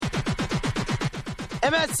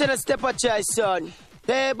MS in a STEPACHOICE, son.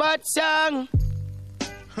 Hey, bad song.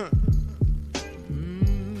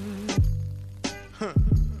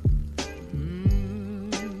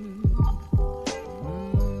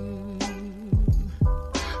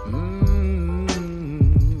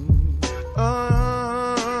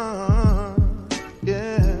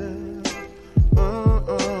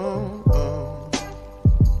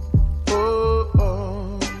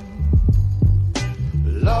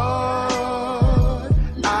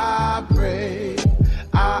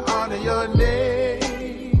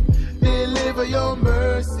 Your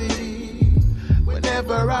mercy,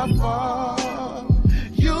 whenever I fall,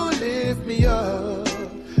 you lift me up.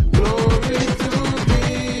 Glory to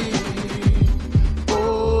thee,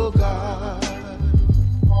 oh God.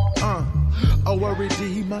 Our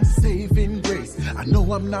Redeemer, saving grace. I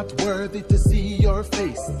know I'm not worthy to see your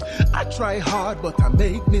face. I try hard, but I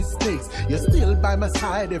make mistakes. You're still by my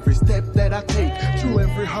side every step that I take. Through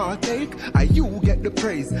every heartache, you get the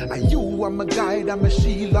praise. You are my guide, I'm a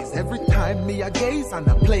shield. Every time me I gaze and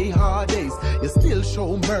I play hard days, you still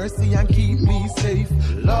show mercy and keep me safe.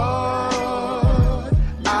 Lord,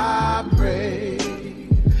 I pray,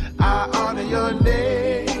 I honor your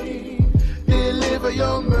name. Deliver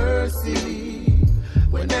your mercy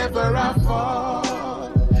whenever I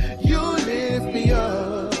fall. You lift me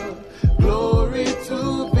up. Glory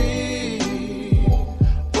to thee,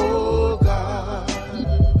 oh God.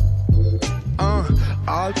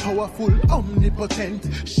 All powerful,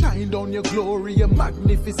 omnipotent, shine down your glory, your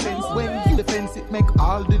magnificence. When you defense, it make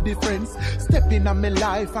all the difference. Step in on my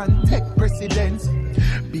life and take precedence.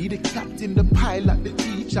 Be the captain, the pilot, the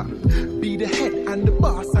teacher. Be the head and the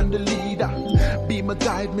boss and the leader. Be my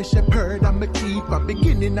guide, my shepherd and my keeper.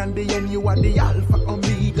 Beginning and the end, you are the Alpha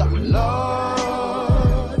Omega.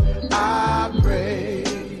 Lord, I pray,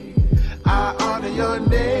 I honor your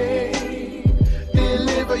name.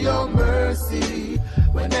 Deliver your mercy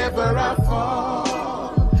whenever I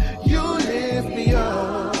fall. You lift me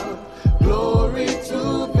up. Glory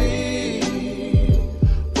to thee,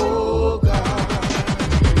 oh God.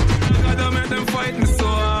 I gotta make them fight me so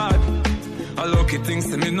hard. I lucky things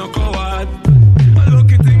to me no coward. I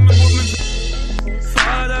lucky thing me put me.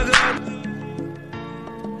 Father God,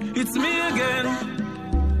 it's me again.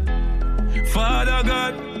 Father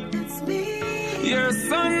God, it's me, your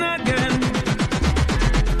son again.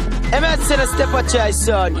 MS in a STEPACHOICE,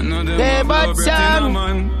 son. Hey, bad song.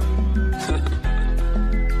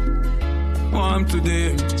 Warm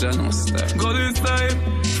today, go this time.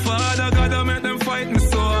 Father God, I make them fight me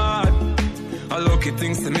so hard. A lucky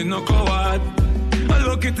thing to me no coward. A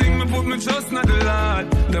lucky thing me put me trust not the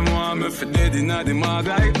Lord. Them want me for dead in the mag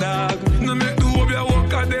like dog. No make the hope you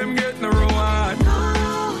walk at them get no reward.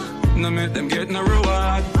 No make them get no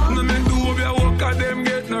reward. No make the hope you walk at them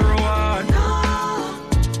get no reward.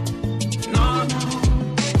 No.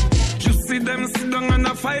 Just see them sit down and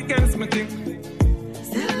a fight against me thing.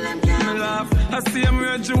 Me laugh. I see him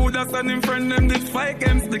where Judas and him friend them did fight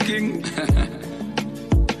against the king.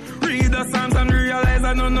 Read the Psalms and realize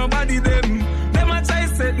I know nobody them. Them a try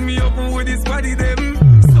set me up with this body them.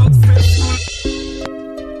 Successful.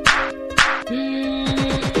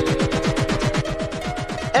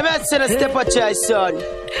 MS in a STEPACHOICE, son.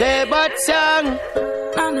 Hey, bad song.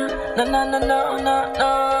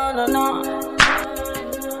 No.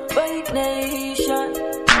 White nation.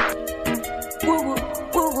 Woo.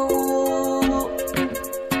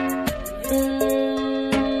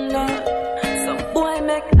 Some boy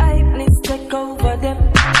make hypeness take over them.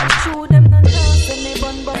 I chew them the nose and me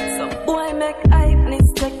bun bun. Some boy make hypeness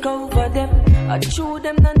take over them. I chew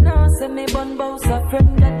them the nose and me bun bows. A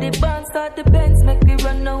friend that the band start the Benz make me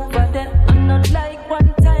run over them. I'm not like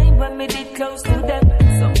one time when me did close to them.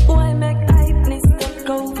 Some boy make hypeness take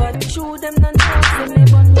over. Chew them the nose and me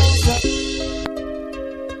bun bows.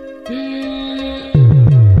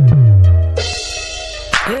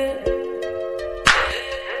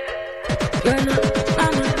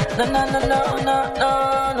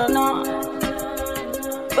 No.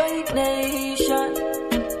 White nation.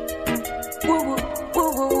 Woo.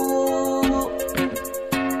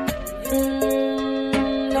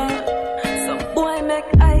 Some boy make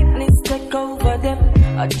hypeness take over them.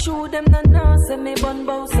 I chew them the nose and me bun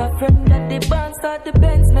bows. A friend that the band start the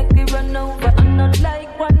Benz make me run over. I'm not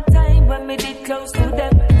like one time when me did close to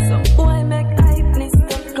them. Some boy make hypeness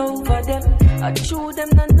take over them. I chew them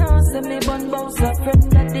the nose and me bun bows. A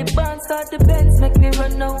friend that the band start the Benz make me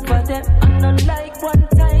run over them. I'm not like one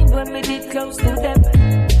time when me did close to them.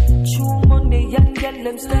 Chew money and get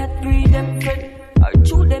them start breed them friend. I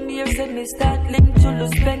chew them ears and me start link to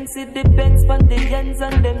lose Benz. See the Benz from the ends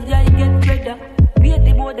and them yeah get redder. Wait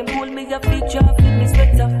the board, them pull me a feature, fit me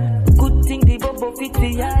sweater. Good thing the bubble fit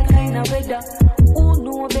the all kind of weather. Who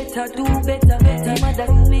know better, do better, better. Mother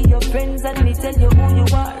to me your friends and me tell you who you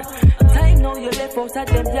are. Time now you left out of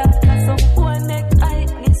them yard. Cause some boy make I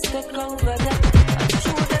mistake over them. I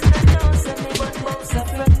show them the nose and me but bounce a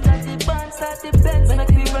friend. That the bands at the bends make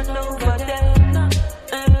we run over them.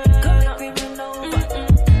 Come make we run over.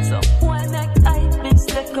 Some boy make I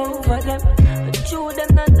mistake over them. I show them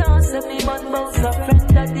the nose and me but bounce a friend.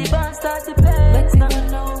 That the bands at the bends make we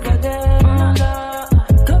run over them.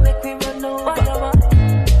 Come make we run over.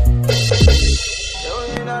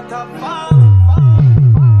 You're not a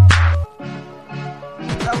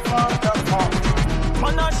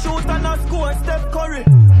Man a shoot and a score, Steph Curry.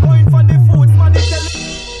 Going for the food, man, they tell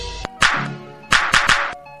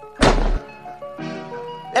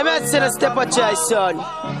I'm not saying a step of choice, son.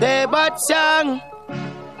 The bad song.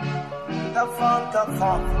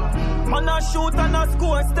 Man a shoot and a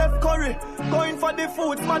score, Steph Curry. Going for the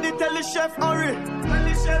food, man, they tell the chef hurry. Tell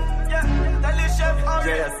the chef, yeah, tell the chef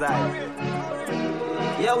hurry.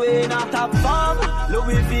 Yeah, we in a top farm.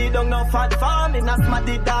 Louis V don't no fat farm. In a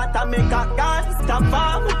smarty data make a gun. Stop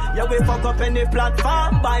farm. Yeah, we fuck up any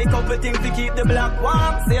platform. Buy couple things to keep the block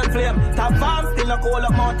warm. Same flame, top farm. Still a cold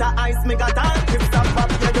amount of ice, make a tank. If stop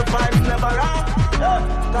up, yeah, the vibes never wrong.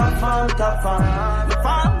 Top farm, top farm. The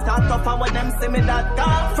farm, top tough and when them see me that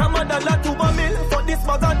car. From a dollar to a mill. For this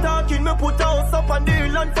bag of talking, me put a house up on the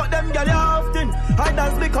hill and for them girl often.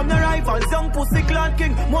 Idols become the rivals, young pussy clan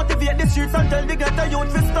king. Motivate the streets and tell the ghetto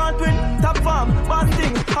youth to start with. Top farm,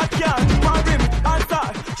 basting, hot yard, hard rim, and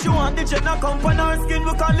star. She want the jet not come on her skin.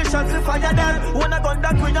 We call the shots to fire them. When I gun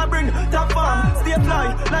that we a bring. Top farm, stay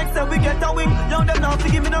fly, like say we get a wing. Young them now to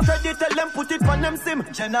give me no credit, tell them put it on them sim.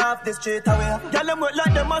 Jenna off the street away. Girl them work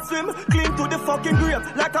like them a swim. Clean to the fucking grave,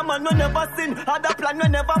 like a man no never sin. Had a plan we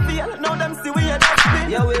never fail, now them see we head up spin.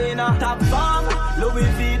 Yeah we in a top farm. Louis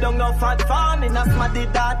V don't no fat farm. In a smarty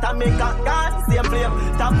data make a gun. Same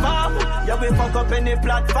flame, top farm. Yeah we fuck up any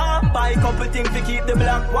platform. Buy couple things to keep the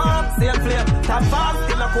block warm. Same flame, top farm.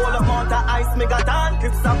 Still a cold amount of ice make a tank.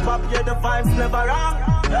 If stop up, yeah the vibes never wrong.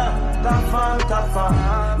 Top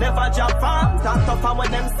farm. Never drop farm. Top tough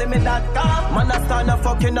when them see me that calm. Man I stand a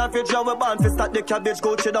fucking average. Yeah we born fi start the cabbage.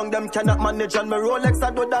 Go down them cannot manage. And my Rolex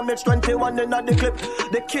I do damage. 21 in the clip.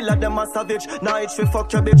 The killer them a savage. Now it's fi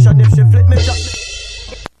fuck your bitch. And if she flip me drop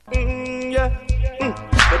yeah.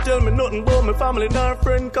 They tell me nothing about my family nor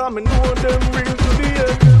friend. Cause me know them real to the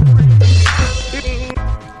end.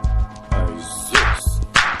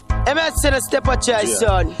 I'm not saying a step of choice,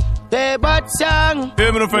 son. The bad song.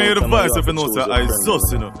 Hey, me no friend hear the voice if you know say I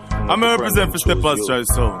sus, you know. I'm a represent for Stepach's choice,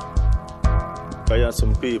 so. I have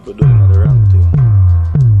some people doing the wrong thing.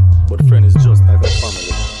 But friend is just like a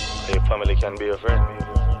family. A family can be a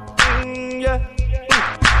friend. Yeah.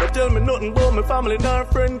 They tell me nothing about my family nor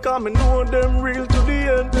friend. Cause me know them real to the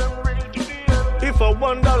end. If a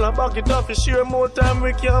 $1 back it off, you share more time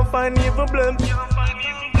we can't find even blame.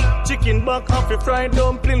 Chicken back off a fried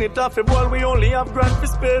dumpling, it off a boil, we only have grand for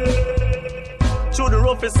spend. Through the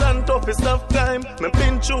roughest and toughest of time, me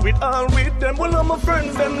been through it all with them. Well, all my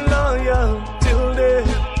friends, them loyal till death.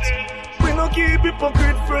 We no keep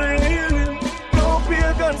hypocrite friends. No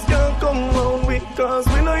pagans can't come round with, cause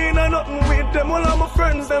we no in a nothing with them. Well, all my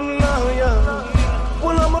friends, them loyal.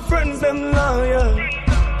 Well, all my friends, them loyal.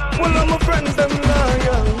 Well, all my friends, them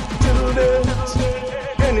loyal till death.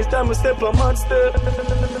 Anytime we step on mad step.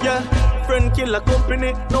 Yeah, friend kill a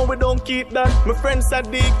company, no we don't keep that. My friend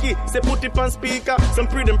Sadiki, say put it on speaker. Some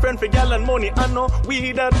pre them friend for gal and money, I know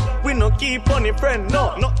we that. We no keep funny friend,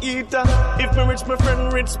 no eater. If me rich, my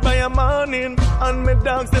friend rich by a morning. And me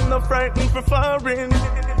dogs, them no frightened for foreign.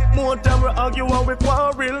 More time we argue and we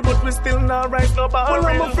quarrel, but we still not rise no barrel.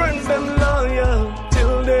 Well, all my friends, them loyal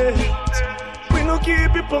till death. We no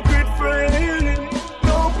keep hypocrite friends.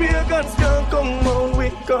 No pagans can't come on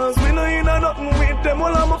with, cause we no in a nothing with them.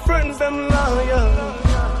 Well, all my friends, them loyal.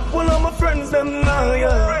 Well, all my friends, them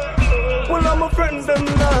loyal. Well, all my friends, them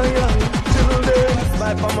loyal. Till then,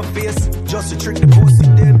 swipe on my face, just to trick the pussy,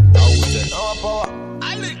 them. No power,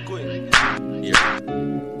 I liquid. Yeah.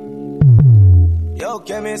 Yo,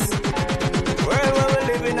 chemist. World where we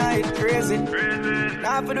living, I it crazy.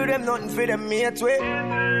 Now for do them nothing for them mates way.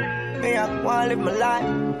 Me, I wanna live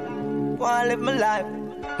my life.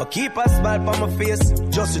 But keep a smile on my face,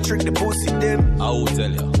 just to trick the pussy them. I will tell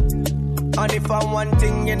you. And if I'm one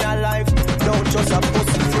thing in our life, don't just a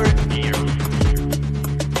pussy friend.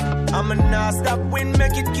 I'ma not stop win,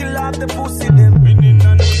 make it kill off the pussy them. Winning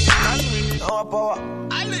and winning. No power,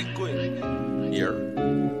 I liquid. Here.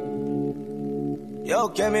 Yo,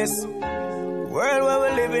 chemist. World where we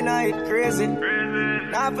living, I it crazy.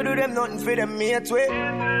 Now for do them nothing for them mate way.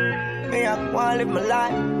 Me I wanna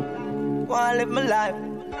live my life.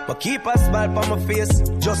 But keep a smile on my face,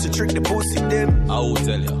 just to trick the pussy them. I will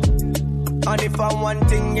tell you. And if I'm one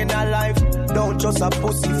thing in our life, don't trust a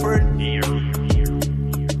pussy friend.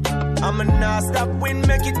 I'ma not stop win,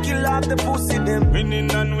 make it kill off the pussy them. Winning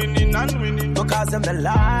and winning and winning. Because them they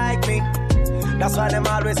like me. That's why them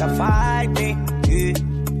always a fight me. Yeah.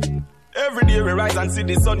 Every day we rise and see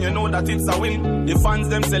the sun, you know that it's a win. The fans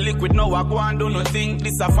them say liquid, now I go and do nothing.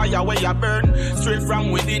 This a fire where you burn, straight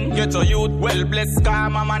from within. Get your youth, well blessed, car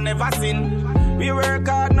mama never sin. We work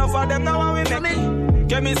hard, enough for them, now we make it.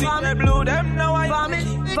 Get me see the blue, them now I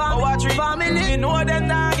family, you know them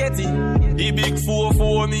not get it. The big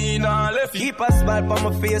 4 me now left it. Keep a smile on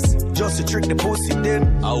my face, just to trick the pussy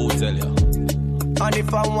them. I will tell you. And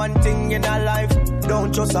if I'm one thing in our life,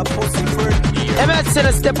 don't trust a pussy friend. MS in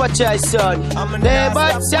a step of choice, son. They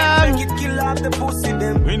but make it kill off the pussy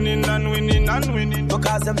them. Winning and winning and winning.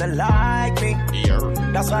 Because them they like me. Yeah.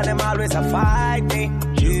 That's why them always a fight me.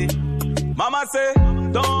 Yeah. Mama say,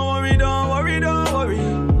 don't worry.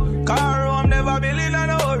 Car I'm never building in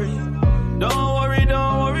a hurry. Don't worry.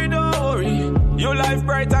 Your life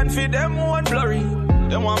bright and fit them one blurry.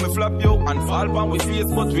 Them want me flap you and fall on with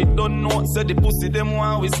face, but we don't know. Say the pussy them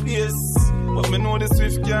want with space, but me know the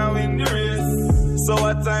swift can't win the race. So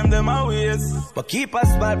what time them a waste? But keep a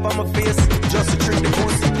smile on my face, just to trick the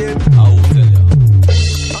pussy them. I will tell you.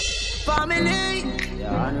 Family,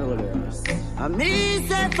 yeah, I know this. I me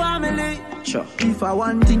say family. Sure. If I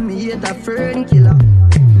want thing, me hate a friend killer.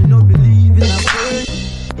 Me no believe in a friend.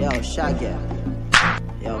 Yo, Shaggy.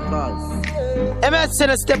 Yo, Bugs. MS in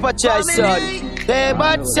a step of choice, son. They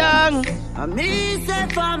but song. I me say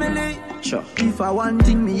family. Sure. If I want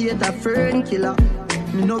thing, me hate a friend killer.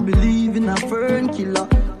 Me no believe in a friend killer.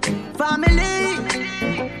 Family.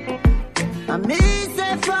 I me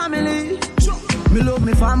say family. Me love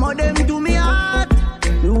me family, them to me heart.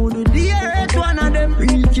 Me would do the earth one of them.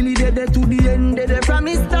 Real killy dead to the end, dead from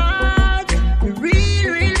me start. Me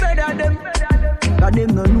real better them. Cause them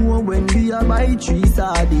no know when we are buy 3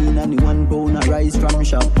 sardines and the 1 pound of rice from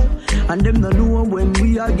shop. And them no know when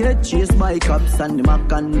we are get chased by cops and the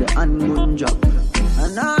mac and the handgun drop.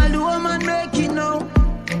 And all the woman make it now.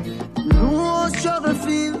 Me know how struggle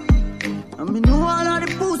feel. And me know all of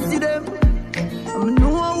the pussy them. And me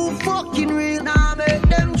know who fucking real. Now make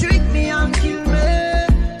them trick me and kill me.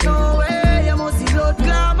 No way, you must see blood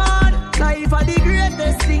clamor. Life are the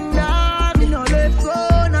greatest thing that me no left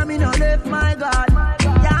grown and me no left my God.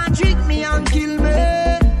 Can't trick me and kill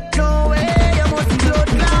me. No way, you must see blood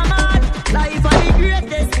clamor. Life are the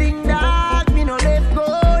greatest thing that me no left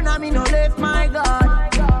grown and me no left my God.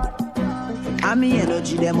 And me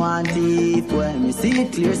energy them want thief. When me see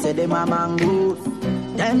it clear, say them a mango.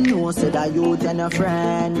 Them know say that youth and a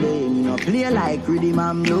friend. They me no play like rhythm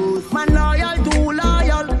and blues. Man loyal, too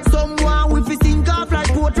loyal. Someone with his sink off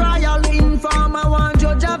like court trial. Informer want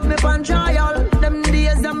judge have me pan trial. Them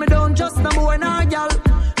days that me don't trust no boy nor girl.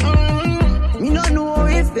 Me no know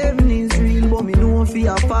if heaven is real, but me know for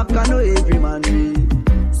a fact I know every man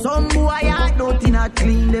real. Some boy I don't in a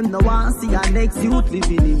clean. Them no want see a next youth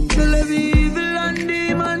living in. They live evil and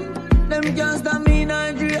demon. Them can't stop me in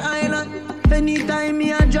Nigeria Island. Anytime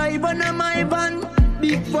me a drive on my van,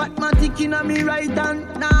 big fat matic in a me right hand.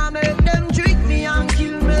 Now make them trick me and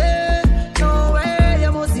kill me. No way,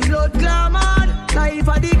 you must see blood clamor. Life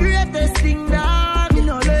are the greatest thing that me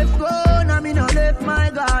no left grown and me no left my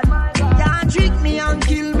God. Can't trick me and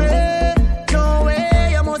kill me. No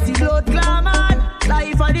way, you must see blood clamor.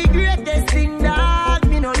 Life are the greatest thing that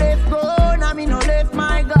me no left grown and me no left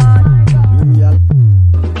my God.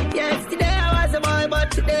 Yesterday I was a boy,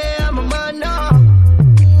 but today I'm a man now.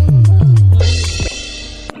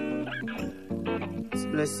 It's a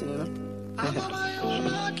blessing, you know?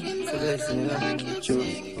 It's a blessing, you know? True.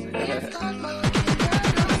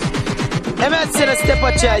 MS in a step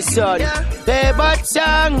of choice, son. They but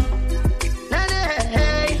song.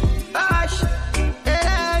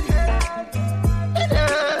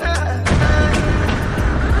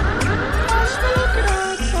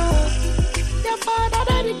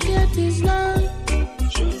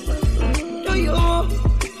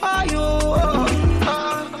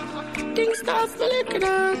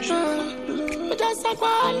 But just like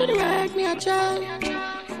one to the work, me a child.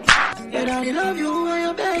 Yeah, daddy love you and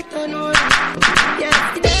you better know that.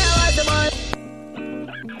 Yesterday I was a boy.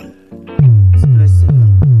 It's a blessing.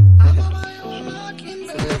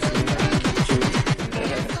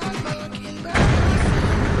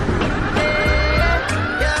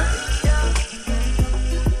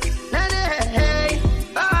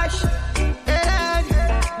 Yeah.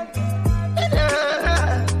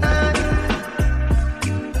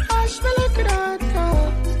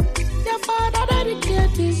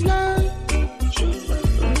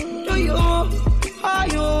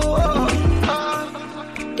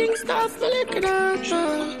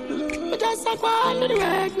 just a go on to the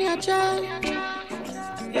work, me a try.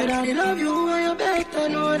 Yeah, daddy love you and you better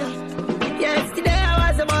know that. Yesterday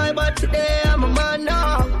I was a boy, but today I'm a man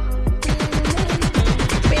now.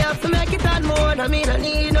 Me have to make it on more, I mean I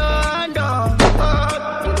need no hand up.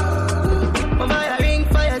 Mama, I ring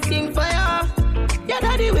fire, sing fire. Yeah,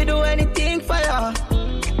 daddy, we do anything for ya.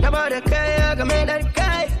 Nobody care, I can make that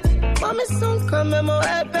guy. Mommy soon come and more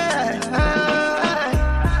happy.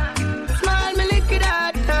 Smile me lick it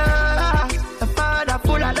out. The father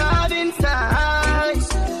full of love inside.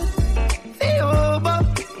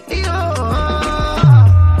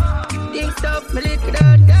 Think stuff me lick it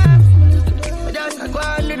out. Just go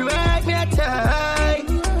on the right me a try.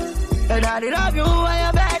 And I love you,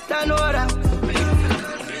 I better know that.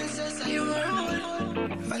 Princess, you were all.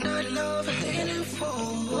 But I love in a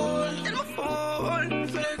fall. In a fall.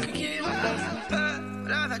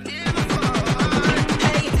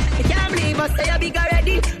 Hey, I can't believe I say I big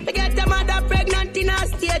already. I get the mother pregnant in a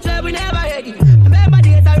stage where we never ready. Remember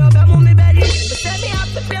days I rub them on me belly. But tell me how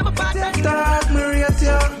to play my part. Dark, me rate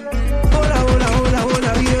ya. Hola,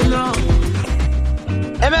 you know.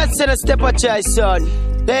 MS in a STEPACHOICE, son.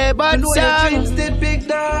 Hey, bad son. Dreams did big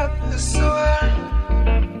dog, I swear.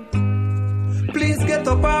 Please get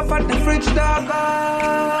up off at the fridge, dog.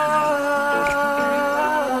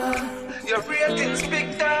 Your ratings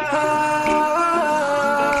big dog.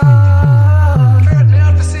 Hurt me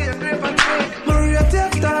up to see a grip and take. Me rate ya,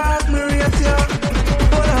 dog, me rate ya.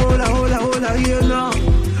 Hola, you know.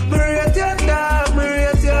 Me rate ya, dog, me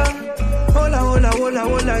rate ya.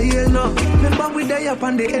 Hola, you know. Remember we die up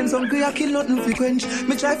on the ends, hungry, I kill nothing fi quench.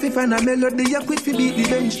 Me try fi find a melody, I quit fi beat the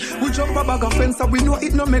bench. We jump a bag of fence, and we know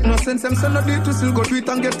it no make no sense. Them send a day to still go do it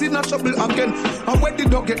and get in a trouble again. And when the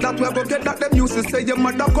dog get that, we go get that. Them used to say your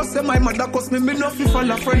mother cause say my mother cause me no fi fall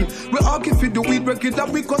a friend. We argue fi the weed, break it up,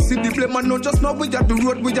 we cause see the blame. And not just now we at the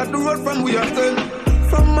road from we are ten.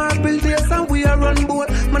 From Marble days and we are run boat.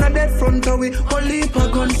 Man a dead front of we, only a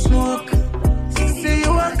gun smoke. See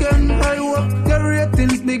you again, I hope. Your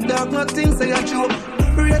ratings big dog, nothing say a joke.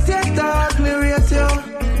 Rate your dog, me rate you.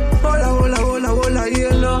 Hola,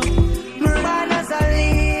 you know. Me man as a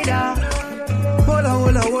leader. Hola,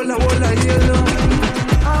 you know.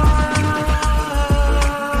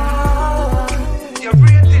 Your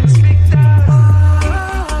ratings big dog.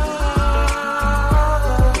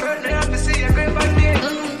 Burn me up to see a great bad day.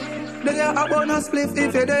 They are a bonus split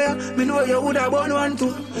if you're there. Me know you would have won one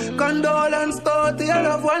too. Condolence go to your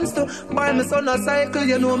loved ones too. Buy me son a cycle,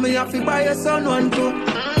 you know me have to buy your son one too.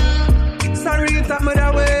 Sorry you taught me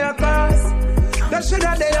the way I cause. That should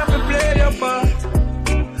have they have to play your part.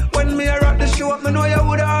 When me a rock the show up, me know you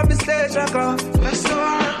would have the stage I go.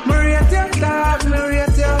 Me rate your dog, me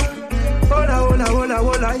rate you. Hola,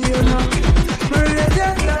 you know. Me rate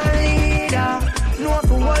your dog leader. Know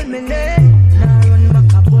for hold me leg. Now run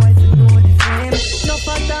back a boy to know the fame. No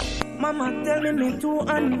fatter. Mama tell me too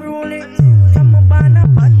unruly. From a band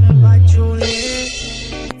up at me bad truly.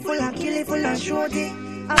 Full of killie, full of shorty.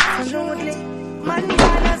 Absolutely. Man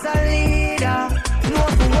born as a leader. No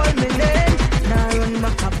for hold me then. Now run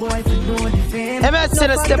back a boy to know the fame. MS in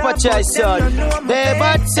a STEPACHOICE, son. Hey,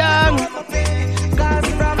 bad song. Cause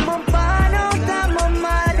from a band out of my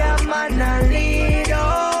mother, man a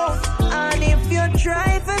leader. And if you try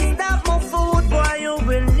to stop my food, boy, you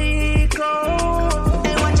will leak out.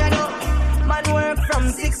 Hey, watch I do. Man work from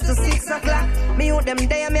 6 to 6 o'clock. Me out them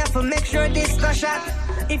there, me have to make sure this no shot.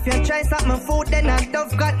 If you try stop my food, then I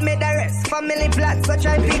dove got me the rest. Family plot, so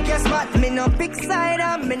try pick your spot. Me no pick side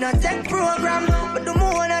and me no take program. But the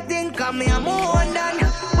more I think of me, I'm more done.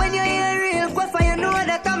 When you hear real quiffer, you know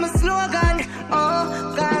that I'm a slogan.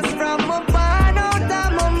 Oh, cause from a barn out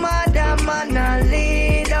of my mother, man, I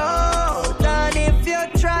lead out. And if you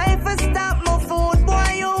try to stop my food,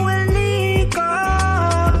 boy, you will leak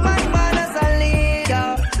out. Man, born as a leader.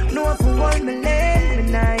 No for one me lane.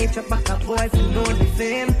 Me nah hit your back a boy for know the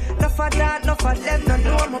fame. No for that, no for them, no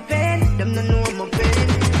know my pain. Them no know my pain.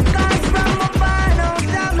 Cause from my barn out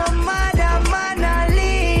of my mother, man, I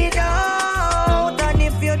lead out. And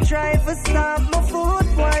if you try to stop my food,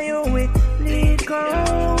 boy, you will leak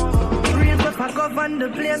out. Real if I govern the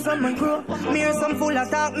place where I grow. Me hear some fool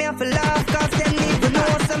attack me, I feel laugh. Cause them need to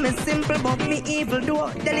know something simple, but me evil do.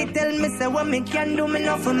 Then he tell me, say what me can do, me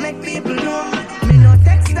not for make people know. Me no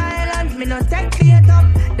textile and me no take feet up.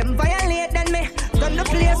 Them violate then me turn the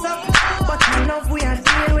place up. But I love we are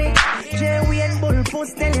deal with. J.W. and Bull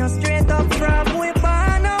Puss tell you straight up from we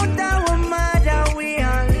born out our mother, we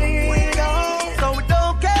are leaders. So we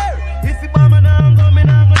don't care if you bomb and I'm coming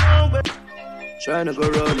out nowhere. Trying to go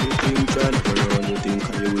round the thing, trying to go round the thing,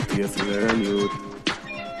 cause you will pay for your youth.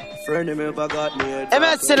 Friend of me ever got me a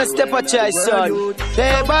STEPACHOICE, son.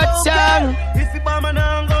 Hey, bad song. If you buy me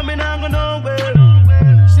now, go me now, go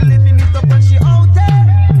nowhere. She living it up and she out there.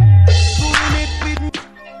 Doing it with me.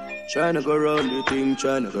 Tryna go round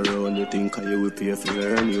the thing, cause you will pay for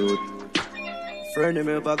your youth. Friend of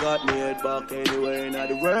me ever got me head back anywhere in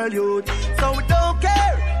the world, youth. So we don't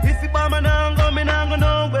care. If you buy me now, go me now, go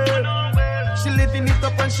nowhere. She living it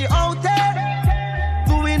up and she out there.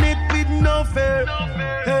 Doing it with no fear.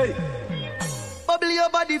 Hey, bubble your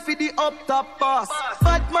body for the up top pass.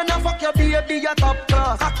 Bad man a fuck your baby, your top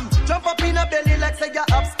class. Cocky, jump up in her belly like say you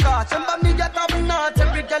upscotch. And by me your top notch,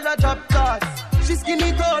 every girl a drop class. She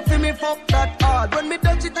skinny good for me, fuck that hard. When me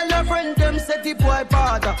touch it, tell her friend them say the boy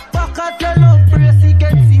bad. Back at your love, brace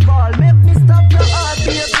against the wall. Make me stop your heart,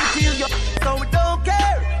 baby, till you. So we don't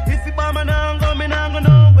care. If you buy me now, go me now, go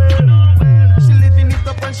nowhere. She living it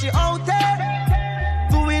up and she out there.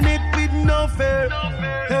 Doing it with no fear.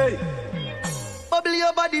 Hey, bubble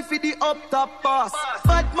your body for the up top pass.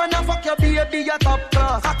 Bad man a fuck your baby, your top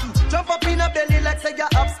class. Cocky, jump up in her belly like say you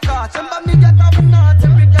upscotch. And by me your top notch,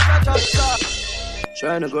 every girl a drop class.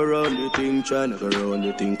 Tryna go round the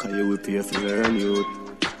thing, cause you will pay for your youth.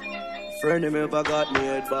 Friend of me ever got me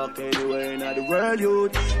head back anywhere in the world,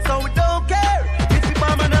 youth. So we don't care. If you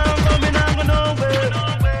buy me now, go me now, go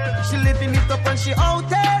nowhere. She living it up and she out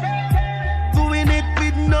there. Doing it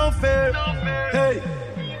with no fear. Hey,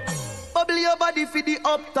 bubble your body for the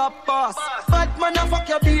up top pass. Bad man a fuck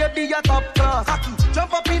your baby, your top class. Cocky,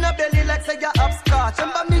 jump up in her belly like say you upscotch.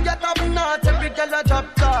 And by me your top notch, every girl a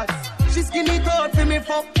drop class. She skinny good for me,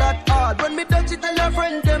 fuck that hard. When me touch it, tell her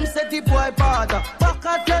friend them say the boy bad. Back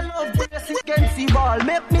at your love, brace against the wall.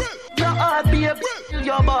 Make me your heart be a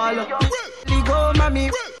your ball. We go,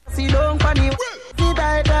 mommy, see don't panic. See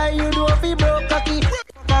die, you do fi broke cocky.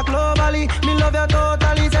 Globally, me love you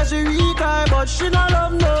totally. Say she weak, but she not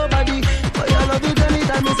love nobody. But you love it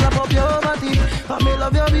anytime me slap up your body. And me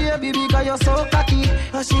love your baby because you're so cocky.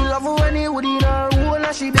 And she love you when you would in her hole.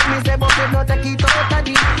 And she make me say, but you not take it out of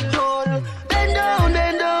the hole. Bend down,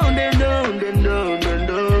 bend down, bend down, bend down, bend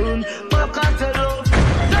down. Back at your love.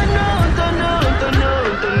 Turn down, turn down, turn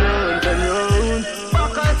down, turn down, turn down.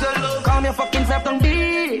 Back at your love. Calm your fucking self down,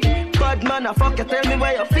 be. Bad man, I fuck you, tell me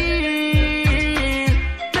where you feel.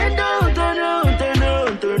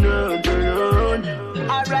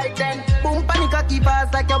 Alright then, boom panic a keep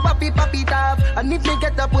us like a wappy papi tap. And if me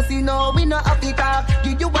get a pussy, no, we not happy tap.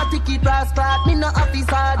 Give you a ticket, brass flat, me not happy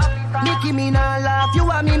sad. Nicki me not laugh, you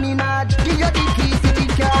and me not. Give you the keys to the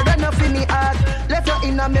car, run up in me heart. Left you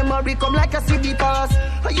in a memory, come like a CD pass.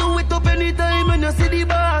 Are you wait up anytime when you see the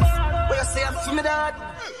boss? What you say for me that?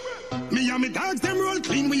 Me and me dogs, them roll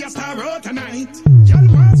clean, we a star out tonight. Y'all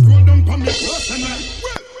want scroll down for me close tonight.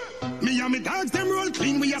 Me and me dogs, them roll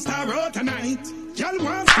clean, we a star out tonight. Y'all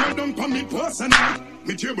want scroll down for me close tonight.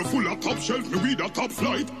 Me table full of top shelf, me with a top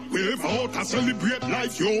flight. Wave out and celebrate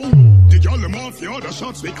life, yo. The y'all them off the other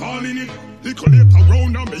shots, we calling it. Little later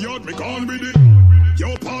round and me yard, me gone with it.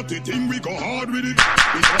 Yo party thing, we go hard with it.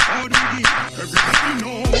 We go hard with it, everybody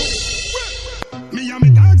know. Me and me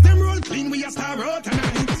dogs, them roll clean, we a star out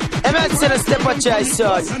tonight. STEPACHOICE,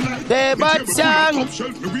 son. Hey, bad song. Top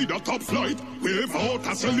shelf, me with a top flight. Wave out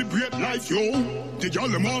and celebrate life, yo. The y'all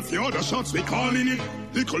them off the other shots, we calling it.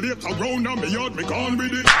 Little later round and me yard, me gone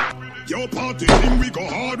with it. Yo party thing, we go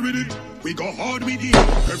hard with it. We go hard with it,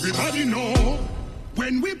 everybody know.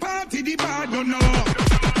 When we party, the bad don't know.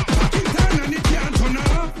 Back in time and it can't turn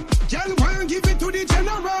up. Y'all want give it to the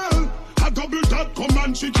general. A double dot come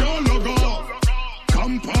and she can't log off.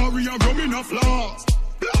 Campari and rum in a flask.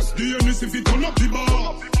 Blast the Ennis if it turn up the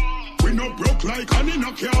bar. We no broke like honey in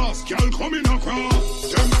a cast. Y'all coming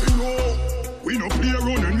across. Them know. We no play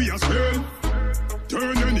around and we a spell.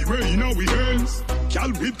 Turn anywhere in our hands.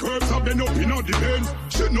 Y'all with curves have been up in our defense.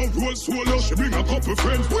 She no roll solo, she bring a couple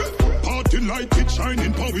friends. Well, party light, it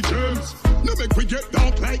shining power gems. No make we get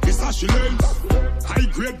dark like this as she lens. High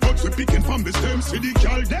grade buds we picking from the stems. See the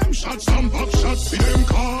girl them shots, some pop shots, see them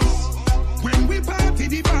cars. When we party,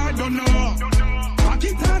 the bad don't know. Pack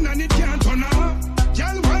it on and it can't turn up.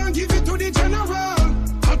 Y'all want give it to the general.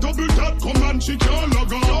 A double dot come and she can't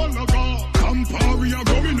log on. Campari and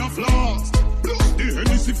rum in a flask. Plus the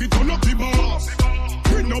Ennis if it turn up the boss.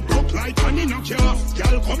 We no broke like honey in a cast.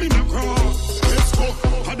 Y'all coming across. Let's go.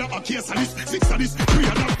 Had a case of this, 6 of this, 3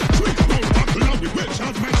 of that. 3 about buckle and we well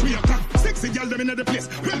charge by 3 o'clock. Sexy girl them in the place.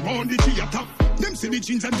 Well born the G attack. Them see the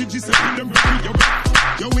jeans and the G set them ready your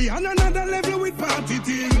back. Yo, we on another level with party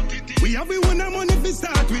thing. We have one money if we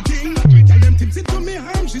start with thing. Tell them tipsy to me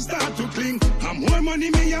harm, she start to cling. And more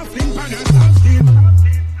money me a fling pan and start skin.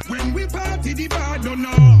 When we party, the bad don't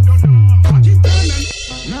know. Pakistan and...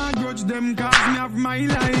 Nah, Nah grudge them cause me have my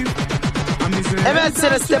life. And me say Ever see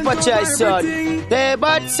the STEPACHOICE, son? They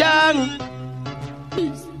bad song.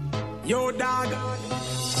 Yo dog,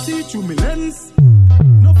 see through me lens.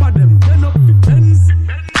 No for them, then up the pens.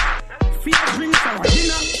 Fear drinks our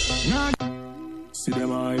dinner. Nah. See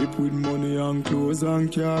them hype with money and clothes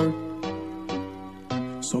and car.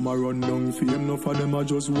 Some a run down fame, no for them I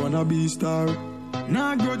just wanna be star.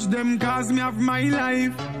 Nah grudge them cause me have my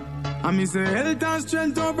life. And me say health and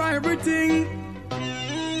strength over everything.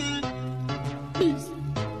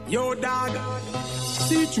 Yo dog,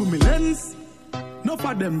 see through me lens. No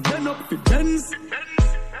for them, then up the pens.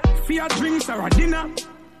 Fear drinks or a dinner.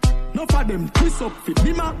 No for them, twist up the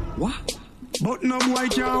dimmer. What? But no boy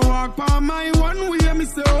can walk by my one way. Me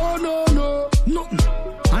say, oh no, nothing.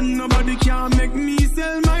 And nobody can make me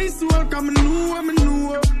sell my soul. Cause me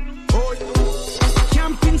know. Oh, yeah.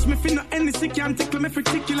 Can't pinch me fin no anything. Can't tickle me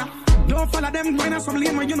particular. Don't follow them going on some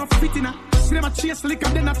lame when you not fit in. See them a chase liquor,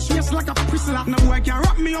 then a chase like a prisoner. No boy can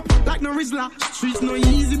wrap me up like no Rizzler. Streets no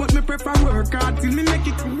easy, but me prefer work hard till me make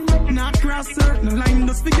it. Not cross certain line,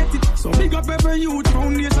 just forget it. So big up every youth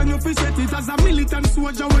foundation, you fi set it. As a militant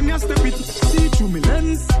soldier when you step it. See through me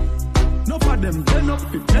lens. No for them, then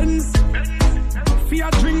up the pens. Fear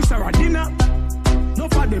drinks or a dinner. No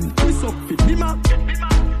for them, twist up the dimmer.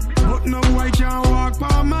 But no boy can walk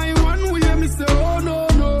by my one way. Me say, oh no.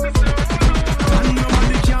 And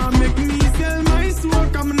nobody can make me sell my soul.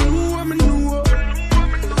 Cause me know.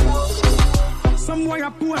 Some boy I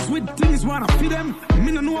pose with things wanna feed them.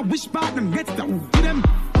 Me no know which part them get that will feed them.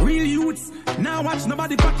 Real youths, now watch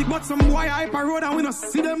nobody pocket, but some boy hype a road and we no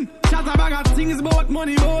see them. Chat a bag of things about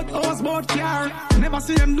money, about house, about car. Never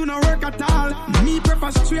see them do no work at all. Me prefer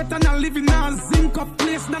straight and a living in a zinc up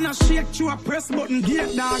place than a shake through a press button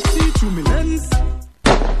gate dog. See through me lens.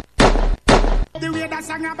 The way that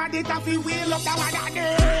song about it, I feel wheel up the one of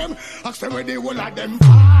them. I say where the whole of them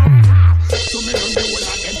far. So me done the whole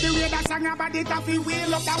of them. The way that song about it, I feel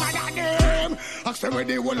wheel up the one of them. I say where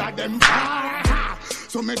the whole of them far.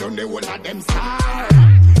 So me done the whole of them star.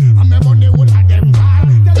 And me done the whole of them far.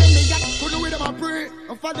 Tell them me that put the way them a pray.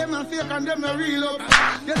 For them and fake and them a real up.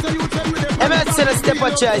 Yes, so you tell me them. Ever see the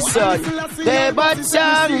STEPACHOICE, son? They bad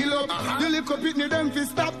song. The little pitney them fi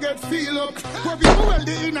stop get feel up. What people well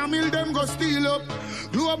the inner mill them go steal up.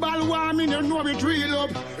 Global warming you know it real up.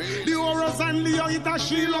 The horrors and the it a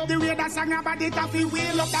shield up. The way that song about it a fi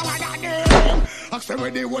wheel up the one of them. I say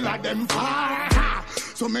where the whole of them far.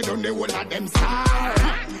 So me done the whole of them star.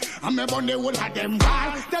 And me done the whole of them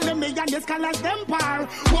war. Tell them me and the scholars them par.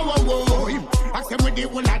 Whoa. I say where the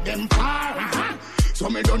whole of them far. So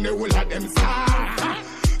me done the whole of them star.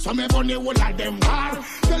 So me done the whole of them war.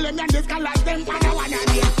 Tell them and the scholars them par. I wanna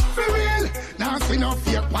be for real. Now see no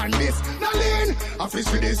fake pan this. No lean. I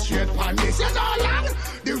fish with this straight pan this. You know long.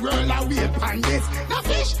 The world a wait pan this. No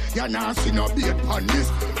fish. You now see no bait pan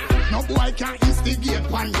this. No boy can't instigate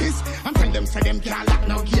pan this. And tell them say them can't lock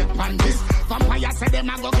no gate pan this. Vampire say them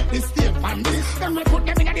a go get this stake pan this. Then we put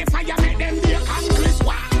them in the fire, make them bake and grease.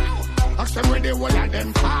 Wow. Ask them where the whole of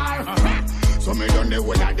them far. So me done the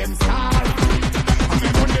whole of them star. And me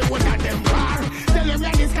done the whole of them war. Tell them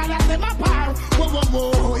where this color them apart.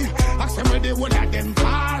 Whoa. Ask them where the whole of them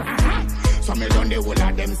far. So me done the whole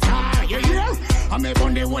of them star. You hear? And me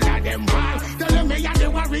done the whole of them war. Tell them me and the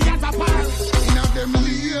warriors apart. Them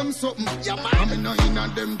lame something, yeah, man. I mean, in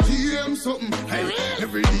them team something. Hey,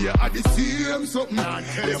 every day I the same something.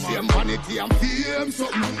 The same vanity and fame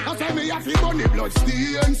something. I tell me I feel on the blood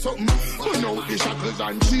stain something. Put out the shackles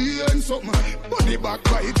and chain something. Body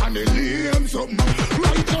back right and the lame something.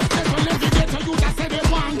 Right up there, so let me get to you that say they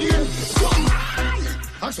want game something.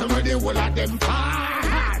 I say where the whole of them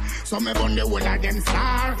far. So me bun the whole of them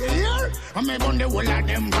star. Here, and me bun the whole of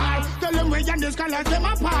them bar. Tell them we and the scholars them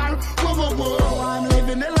apart. Whoa. I'm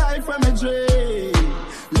living the life when me dream.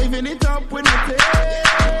 Living it up with me take.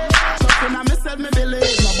 Something I myself me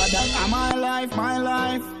believe. No, but that my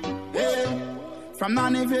life. Hey. From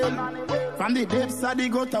Nannyville, from the depths of the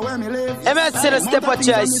gutter where me live. Ever see the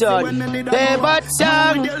STEPACHOICE, son? They bad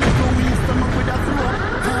song.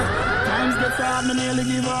 Times get hard, me nearly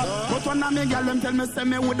give up. But one of me girl them tell me say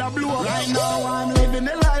me woulda blow up. Right now I'm living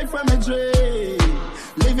the life where me dream.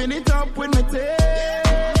 Living it up with me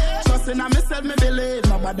take. Trusting in myself me believe.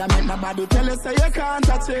 Nobody make nobody tell you say you can't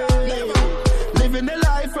touch it. Living the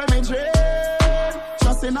life where me dream.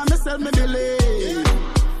 Trusting in myself me believe.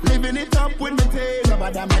 Living it up with me tail.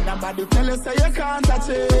 Nobody tell you say you can't touch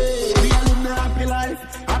it. We are living a happy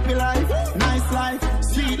life, nice life,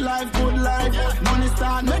 sweet life, good life. life. Money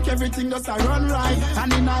start make everything just a run right.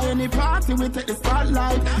 And in any party we take the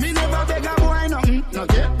spotlight. Me never beg a boy nothing, no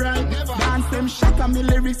get right. Dance them shot and me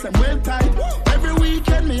lyrics them well tight. Every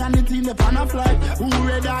weekend me and the team they pan a flight. Who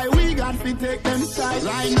red eye we got to take them side.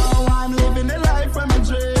 Right now I'm living the life of my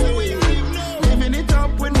dream. Living it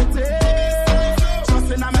up with the taste.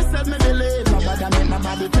 Trusting on myself me believe. Nobody make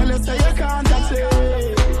nobody tell you say you can't touch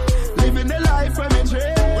it. Living the life of my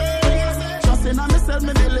dream. Trusting on myself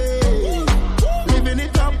me believe. Living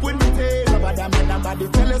it up with the taste. Nobody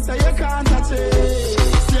tell you say you can't touch it.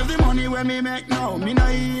 Save the money when me make now. Me no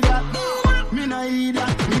eat that. Me no eat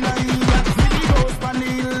that. Me no eat that. Me the ghost on the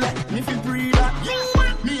hill. Me fi breathe that.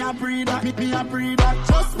 Me a breathe that. Me a breathe that.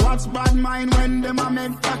 Just watch bad mind when them a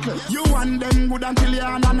make tackle. You want them good until you're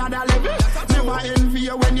on another level. Never envy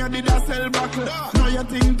you when you did a sell buckle. Now you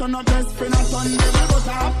think to not best friend a ton devil. But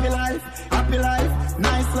a happy life,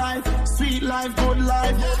 nice life, sweet life, good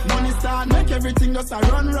life. Money start make everything just a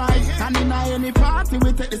run right. And in any party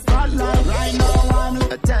we take the spotlight. Right now I'm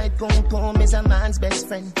a tight pom pom is a man's best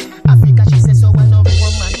friend. Africa she says so I know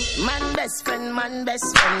woman. Man best friend,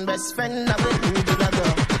 best friend. Now we do the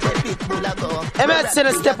go. Emerson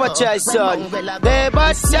a STEPACHOICE son. The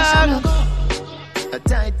bad song. A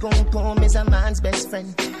tight pom pom is a man's best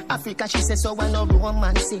friend. Africa she says so I know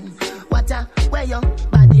romancing. What a where your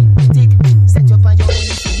body tick. Set up on your belly.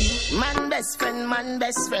 Man best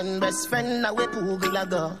friend. Now we Poogle a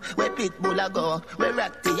go, we Pitbull a go, we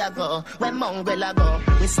Ratty a go, we Mongrel a go,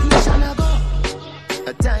 we Station a go.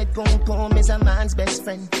 A tight pom pom is a man's best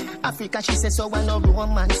friend. Africa she says so I know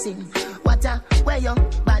romancing. What a where your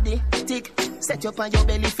body tick. Set up on your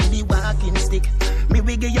belly for the walking stick. Me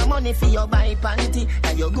we give you money for your buy panty.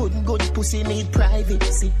 And your good pussy need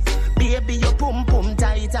privacy. Baby your pum pum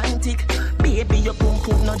tight and thick. Baby your pum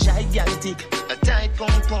pum no gigantic. A tight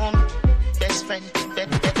pum pum best friend,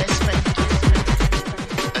 best friend.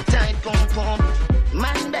 A tight pum pum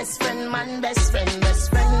man best friend, best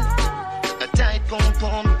friend. A tight pum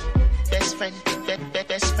pum best friend,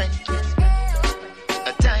 best friend.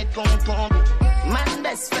 A tight pum pum man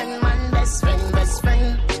best friend.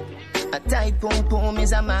 A tight pum pum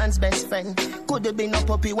is a man's best friend. Could have been a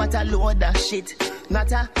puppy, what a load of shit.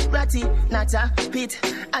 Not a ratty, not a pit.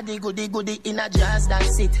 A the goody in a jazz,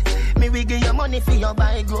 that's it. Me we give you money for your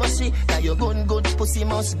buy grocery. Now your good pussy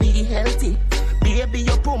must be healthy. Baby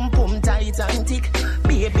your pum pum tight and thick.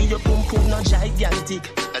 Baby your pum pum no gigantic.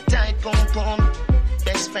 A tight pum pum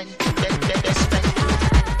best friend, best friend.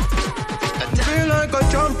 Feel like a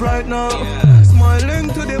champ right now. Yeah. Smiling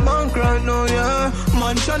to the bank right now, yeah.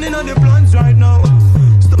 Man shining on the plans right now.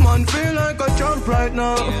 Man feel like a champ right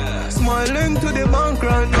now. Yeah. Smiling to the bank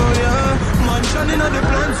right now, yeah. Man shining on the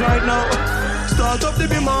plans right now. Start up to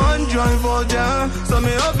be my hand drive out, yeah. So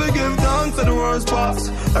me have to give thanks to the worst pass.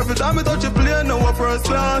 Every time I touch a plane, no first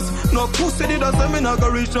class. No pussy did I say me not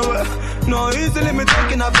gonna reach nowhere. No easily me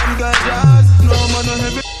taking up them guys, jazz. No man no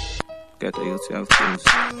heavy. Get a yourself things.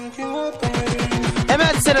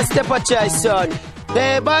 Emerson a STEPACHOICE son.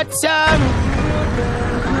 The bad song.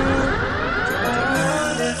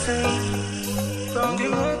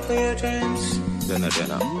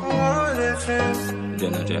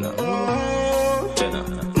 Jenna.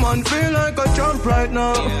 Man feel like a champ right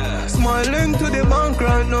now. Yeah. Smiling to the bank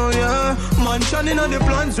right now, yeah. Man shining on the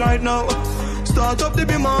plans right now. Start up to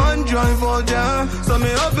be my hand drive out, yeah. So me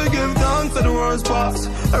have to give thanks to the worst pass.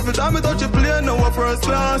 Every time I touch a plane, no first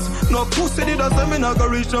class. No pussy did I say me not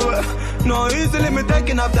gonna reach nowhere. No easily me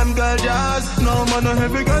taking up them girl jazz. No man no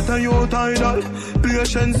heavy get a you tidal.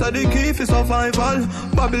 Patience are the key for survival.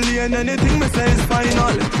 Babylon anything me say is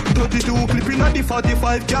final. 32 clipping at the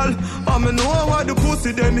 45 girl. I me know why the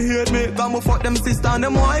pussy them hate me. Got me fuck them sister and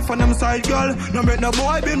them wife and them side girl. No make no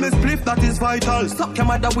boy build me spliff, that is vital. Stop your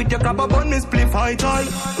mother with your grab a bun me spliff vital.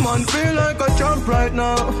 Man feel like a champ right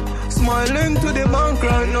now. Smiling to the bank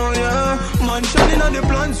right now, yeah. Man shining on the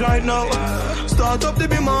plans right now. Start up to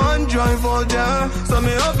be my hand drive out, yeah. So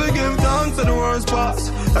me have to give thanks to the worst pass.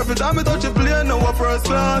 Every time I touch a plane, no first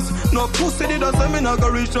class. No pussy did I say me not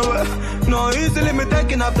gonna reach nowhere. No easily me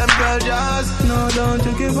taking up them girl jazz. No, don't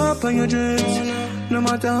you give up on your dreams. No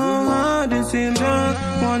matter how hard it seems,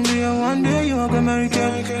 one day you're gonna make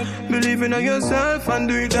it. Believe in yourself and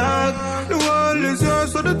do it hard. The world is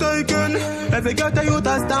yours for the taking. Every get a youth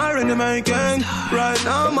a star in the making. Right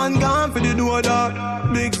now man gone for the door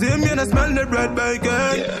that. Big Zim, you know smell the bread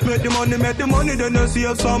bacon. Make the money, then you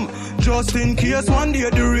save some. Just in case one day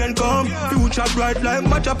the rain come. Future bright like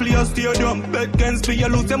match a play a stadium. Bet against me, you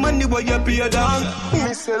lose the money where you pay down.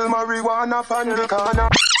 Me sell marijuana from the corner.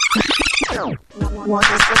 What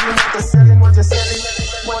you selling, what you selling, what you selling?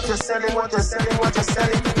 What you selling, what you selling, what you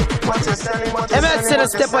selling, what you selling, what you selling, what you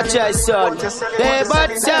STEPACHOICE, son. They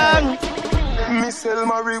bad song. Me sell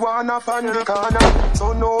marijuana pan the corner,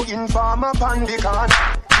 so no informer pan the corner.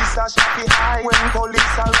 This a shaky high when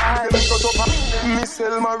police arrive. Me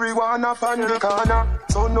sell marijuana pan the corner,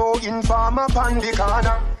 so no informer pan the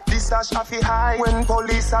corner. This a shaky high when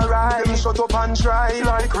police arrive. Them shut up and try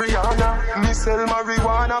like Rihanna. Me sell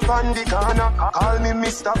marijuana pan the corner. Call me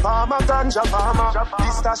Mr. Farmer, Ganja Farmer.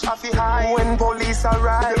 This a shaky high when police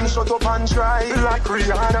arrive. Them shut up and try like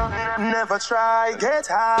Rihanna. Never try get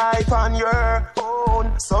high on your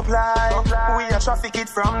own supply. We a traffic it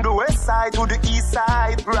from the west side to the east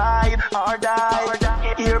side. Ride or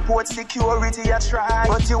die. Airport security a try,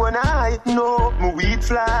 but you and I know me weed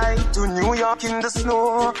fly to New York in the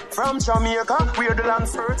snow. From Jamaica, where the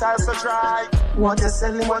land's fertile so dry. What you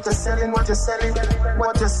selling, what you selling, what you selling,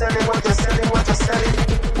 what you selling, what you selling, what you selling,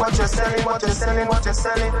 what you selling, what you selling, what you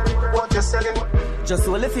selling, what you selling. Just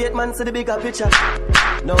hold the faith man to the bigger picture.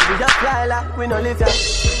 Now we just fly like we no live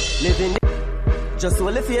here. Living just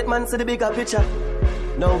hold the faith man to the bigger picture.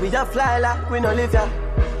 Now we just fly like we no live here.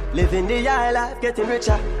 Living the high life, getting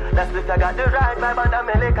richer. That's because I got the right vibe and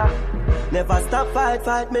America. Never stop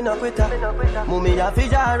fight, me no quitter. Mummy a fi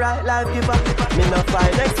right life giver. Me no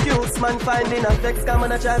find excuse, man finding a flex, come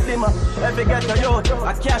and a try flimmer. Every get a youth,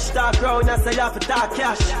 a cash talk round, I say you have to talk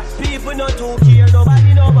cash. People no too care,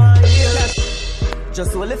 nobody no man here.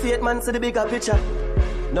 Just hold the faith man to the bigger picture.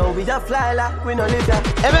 Now we just fly like we no live here.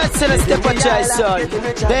 STEPACHOICE, son.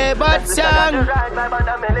 They bad song.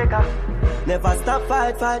 Never stop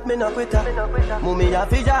fight, me no quitter. Mummy a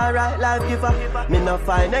fi right life giver. Me no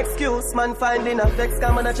find excuse, man finding a flex,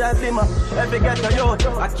 come and a try flimmer. Every get a youth,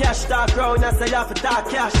 a cash talk round, I say you have to talk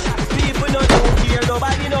cash. People no too care,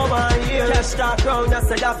 nobody no man here. Cash talk round, I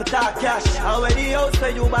say you have to talk cash. And when the house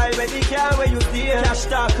where you buy, when the car where you steer. Cash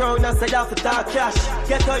talk round, I say you have to talk cash.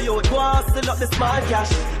 Get a youth, go and still up the small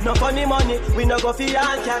cash. No funny money, we no go for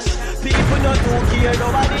all cash. People no too care,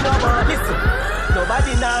 nobody no man listen.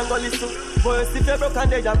 Nobody now go listen. First, if you're broke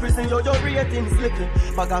and they're in prison, your ratings little.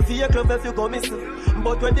 Bag a fear club if you go missing.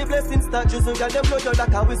 But when the blessings start choosing, get them blow you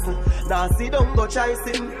like a whistle. Now see don't go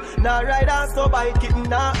chasing. Now ride ass so bite kitten,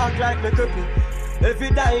 now act like me cripple. Every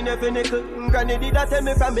dime, every nickel. Granny did that tell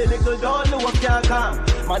me from me little. Don't know what can't come.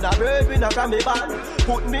 Man a bird in a Grammy band.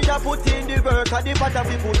 Put me a put in the work and the butter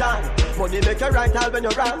we put on. Money make you right all when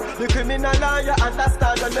you're wrong. The criminal law you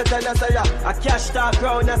understand when me tell you say ya. A cash talk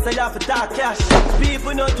round and say you have to talk cash.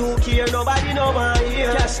 People no too care, nobody no man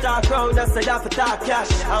here. Cash talk round and say you have to talk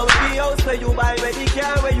cash. And when the house where you buy, where the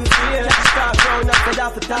car where you see. Cash talk round and say you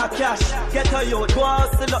have to talk cash. Get a youth, go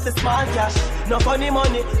and still up the small cash. No funny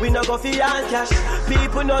money, we no go for all cash.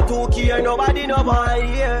 People no too care, nobody no man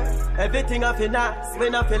here. Everything I feel nice,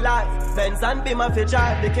 when I feel life. Benz and beam I feel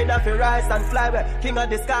drive, the king I feel rise and fly where king of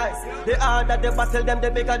the skies. The harder the battle, them the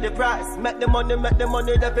bigger the price. Make the money,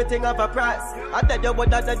 everything have a price. I tell you what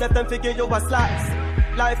that them figure you a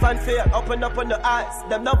slice. Life and fear, open up on the eyes.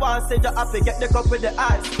 Them no one say you happy, get the cup with the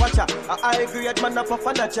eyes. Watch out, I agree, man up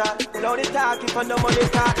for the chat. Now they talk, if I no money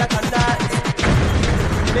talk like a nice.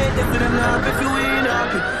 Make them to them not if you ain't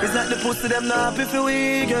happy. It's like the pussy them not if you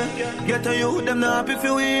weak. Get a you them not if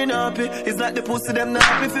you ain't happy. It's like the pussy them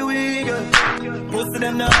not if you weak. Pussy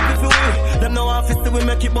them not if you weak. Them no office till we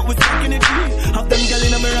make it, but we stuck in the tree. Have them girl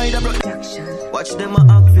in a me ride a bro. Watch them a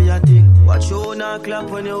act for your thing. Watch you not clap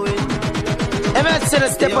when you win.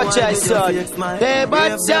 STEPACHOICE, son. They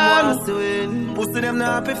bad song. Pussy them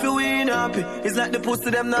not if you ain't happy. It's like the pussy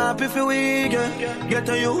them not if you weak. Get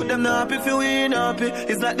a you them not if you ain't happy.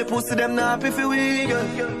 It's like the pussy them not if you weak.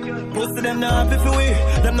 Pussy them not if you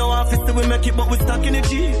weak. Them no office till we make it, but we stuck in the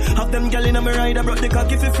G. Have them gal in a me ride, I brought the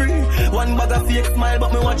cocky for free. One bag of fake smile,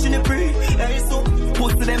 but me watching it free. Hey, so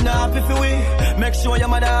pussy them not if you weak. Make sure your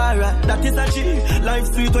mother alright, that is a G.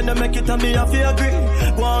 Life sweet when they make it and me have to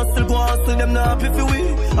agree. Go on still them not if you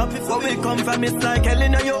weak. Happy for we come from, it's like hell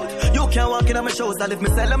in a youth. You can't walk in on my shows, and if me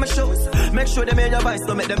sell on my shows. Make sure they make your voice,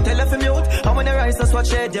 don't make them tell if I'm mute. And when they rise, just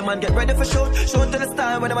watch it, yeah man, get ready for shoot. Show to the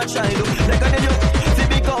star when I'm a child, they gonna do. See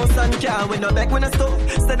big house and car, when no back when I stop.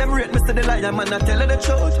 Say them rate me, say the liar, man, I tell her the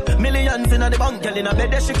truth. Millions in the bank, girl in a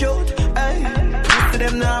bed, they she cute. Hey, to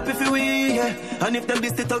them not if you weak, yeah. And if them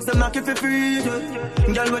beastie thugs, them knock if you free,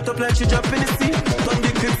 yeah. Girl wet up like she jump in the sea. Turn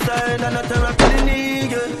the grip side and not a rap in the knee,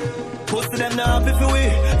 yeah. Post them now if you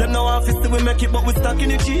weak. Them no office till we make it, but we stuck in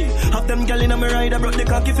the G. Have them gal in a me ride, I brought the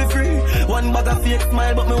cocky for free. One bag of fake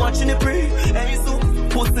smile, but me watching it free. Hey, so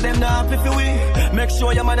pussy them now happy for we. Make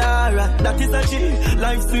sure your mother alright, that is a G.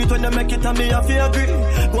 Life sweet when they make it and me have to agree.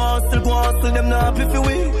 Go hustle, them now happy for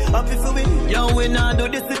we. Happy for we. Yo, we now do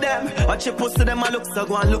this to them. Watch your pussy them, I look so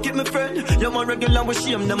go and look at me friend. Yo, my regular with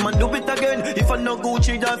shame them and do it again. If I no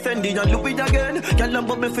Gucci, then Fendi, and do it again. Girl, I'm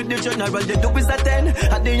bubble for the general, they do is a 10.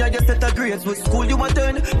 At the end, you set a grades, with school you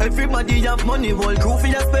attend. Everybody have money, whole crew for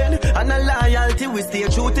your spend. And a loyalty, we stay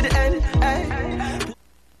true to the end. Hey.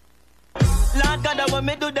 Lord God, when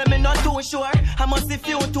me do them, me not too sure. I must see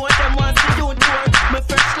few to them once to do tour. Me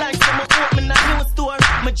fresh like some open a new store.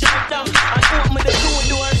 Me jump down and open the two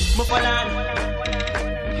doors. Me fall on.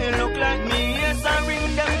 He look like me, yes I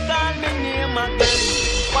ring them, call me name again.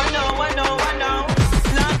 Why now?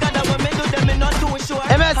 Lord God, when me do them, me not too sure. I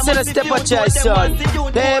must see the STEPACHOICE son.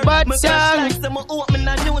 They bad me song. fresh like some open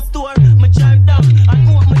a new store. Me jump down and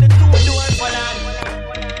open the two doors. Fall on.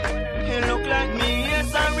 He look like me,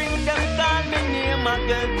 yes I ring them, call me name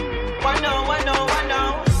again. Why now?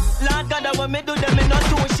 Lord God, when me do them, me not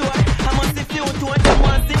too sure. I must see few to them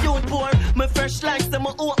once the youth poor. Me fresh like some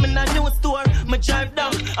open a new store. Me drive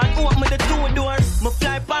down and open the two doors. Me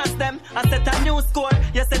fly past them, I set a new score.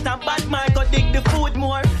 You set a bad mind, go dig the food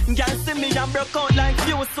more. Y'all see me and broke out like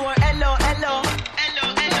few sore. Hello.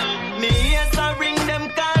 Me yes I ring them,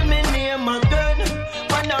 call me name again.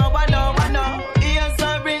 Why now? Yes I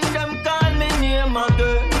ring them, call me name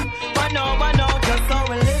again. Why now? Just how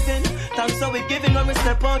we living. Thanks how we giving when we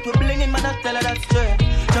step out, we blinging, man, I tell her that's true.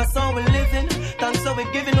 Just how we living. Thanks how we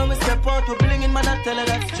giving when we step out, we blinging, man, I tell her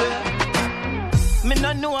that's true. Me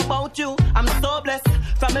not know about you, I'm so blessed.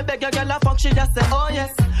 From me beg your girl a fuck, she just say oh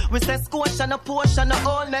yes. We say squash and a push and a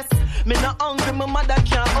wholeness. Me not hungry, my mother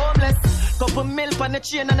can't homeless. Couple milk on the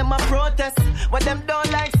chain and them a protest. What them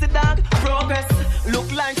don't like, see dog, progress.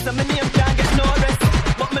 Look like some me name can't get no rest.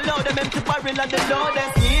 But me load them empty barrel at the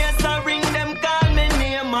loudest. Yes, I ring them, call me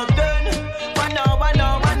name again. Why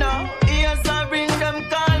now? Yes, I ring them,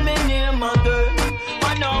 call me name again.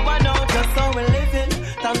 Why now? Just how we living.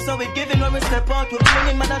 Thanks how we giving when we step out, we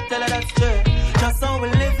blinging, man, I tell her that's true. Just how we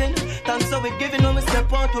living. Thanks how we giving when we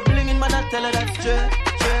step out, we blinging, man, I tell her that's true.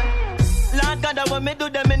 Lord God, when me do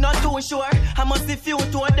them, me not too sure. I must see few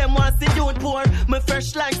to them once the youth poor. Me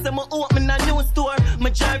fresh like some open a new store. Me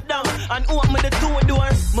drive down and open the two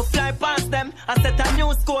doors. Me fly past them, I set a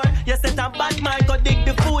new score. You set a bad mind, go dig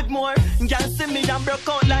the food more. Y'all see me and broke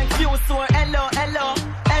out like few sore. Hello.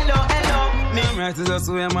 Me right is just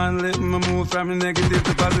way man live. Me move from the negative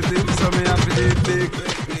to positive. So me have to do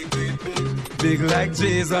big like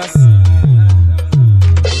Jesus.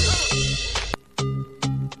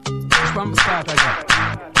 From the start again.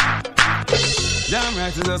 Damn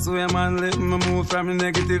right is just way man live. Me move from the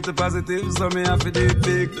negative to positive. So me have to do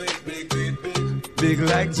big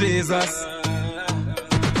like Jesus.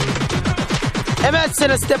 I must see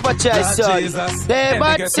the STEPACHOICE son. They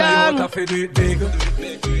bad song.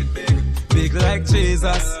 Big like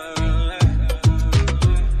Jesus.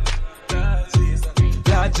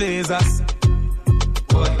 Lord Jesus.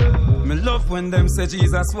 Me love when them say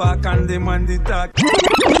Jesus walk and them on the dark.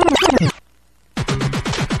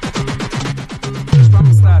 From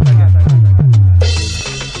the start again.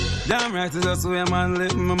 Damn right is just way man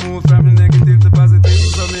live. Me move from the negative to positive.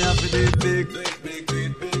 So me have to do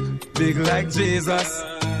big like Jesus.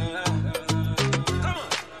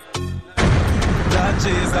 Lord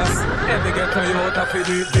Jesus. Every get to you out of it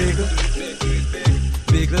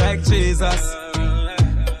big like Jesus.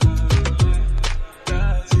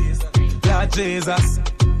 Lord Jesus.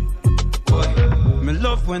 Me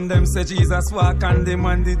love when them say Jesus walk and them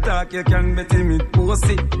on the talk. You can bet him it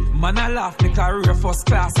pussy. Man, I laugh me career first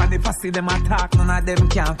class. And if I see them attack, none of them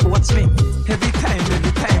can coach me. Every time,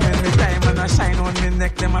 and I shine on me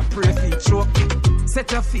neck, them a pray for choke me.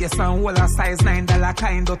 Set your face and hold a size $9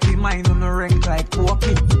 kind dirty mind on a rank like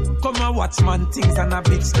Pokey. Come and watch man things and a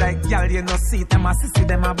bitch like y'all, you know see them a sissy,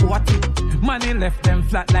 them a boughty. Man, he left them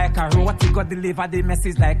flat like a roti. Got deliver the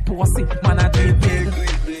message like pussy. Man, I do it big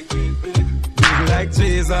like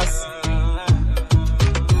Jesus.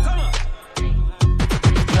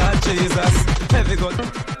 Lord Jesus, heavy good.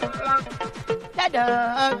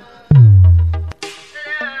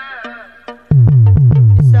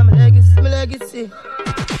 This is my legacy.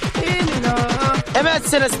 I must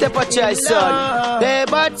see the STEPACHOICE son. They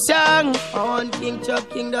bad song. On King Chuck,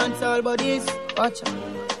 King dance all bodies. Watch out.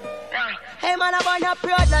 Hey man, I wanna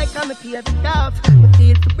proud like I'm a peer bit off. I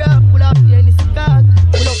feel for broke, pull up the any scar.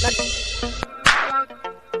 Pull up like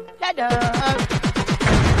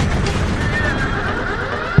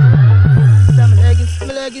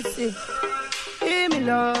my legacy. Hear me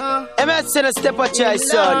Lord. MS in a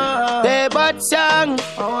STEPACHOICE, son. They bad song.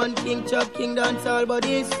 I want King Chuck, King dance all but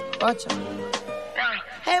this. Watch out.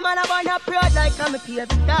 Hey man, I wanna proud like I'm a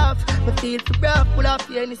paved tough. Me feel for rough, pull up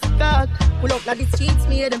here in the stock. Pull up like the streets,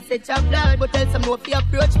 me hear them fetch up blood. But tell some no if you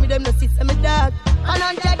approach me, them no see me dark.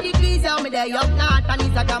 100 degrees, how me there up north. And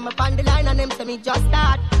he's a got me on the line and them say me just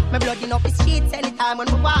start. My blood in up the streets anytime when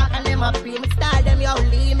me walk. And them a free me style, them yo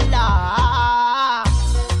leave me lost.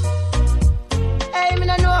 Hey, me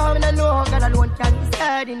no know, God alone can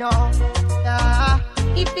decide, you know.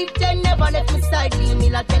 If it ten never let me side, leave me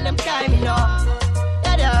like tell them time, you know.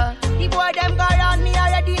 The boy them go around me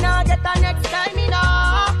already now, get the next time, you know.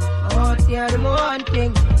 I want to hear them one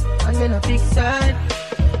thing, and then a big side.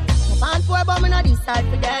 My man boy, but me not decide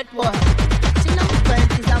for that boy. She know my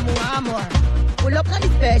friends is a more. Pull up on the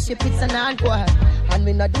spaceship, it's an encore. And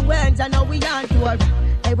we not the ones, I know we on tour.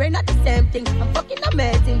 Hey, we're not the same thing, I'm fucking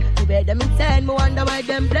amazing. We wear them insane, me wonder why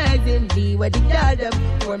them blazing. Be where they tell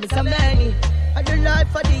them, for me so many. I do life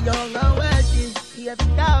for the young and wealthy. Here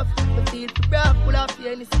for tough, me feel for rough, pull up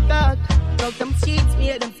here in the stock. Drug them sheets, me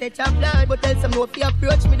hear them fetch up blood. But tell some no if you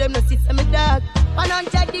approach me, them no see me dark.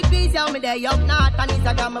 100 degrees, how me there up north. And he's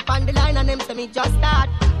a got me on the line and them say me just start.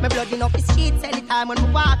 My blood in up the streets anytime when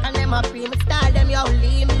we walk. And them a free me style, them yo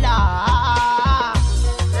leave me lost.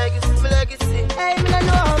 Legacy, my legacy. Hey, me no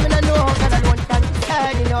know, God alone can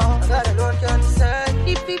decide, you know. God alone can decide.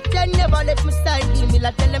 The 15 never let me side, leave me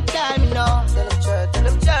like tell them time, you know. Tell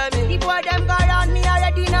them try me. The boy them go around me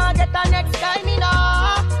already now, get the next time, you know.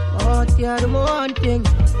 Oh, tear them one thing,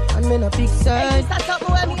 and me no big side.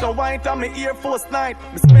 Put a white on me Air Force night.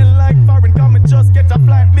 Me smell like foreign, come and just get a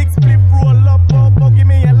flight. Big split, roll up, give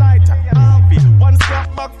me a lighter. One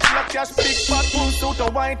strap back full of cash, big fat full suit.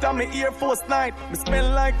 A white on me Air Force night. Me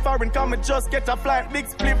smell like foreign, come and just get a flight. Big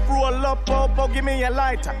split, roll up, give me a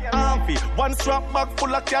lighter. One strap back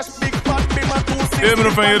full of cash, big fat, be my 260. Yeah, me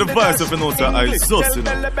no find the voice of an author, I sus, you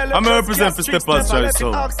know. I'm a represent for STEPACHOICE,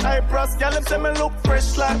 so. Y'all them say me look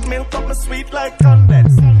fresh like milk, up me sweet like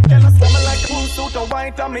condensed. Y'all smell me like a full suit, a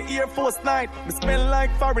white on me Air Force night. Me smell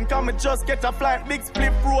like foreign, come and just get a flight. Big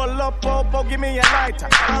split, roll up, give me a lighter.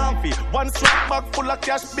 One strap back full of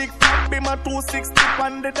cash, big fat, be my 260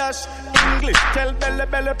 on the dash. English, tell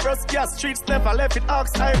belly, press gas. Streets never left it,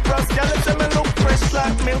 ox eyebrows. Y'all say me look fresh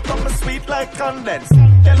like milk, up me sweet like condensed.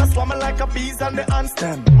 Y'all swam me like a bees on the ants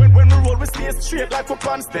them. When we roll, we stay straight like we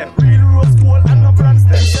pants them. Real rose gold and no brands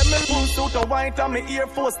them. Say me full suit, a white on me Air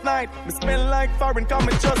Force night. Me smell like foreign, come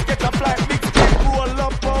and just get a flight. Big stick, roll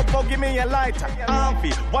up, give me a lighter.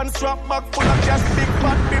 One strap back full of cash, big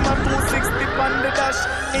fat, be my 260 on the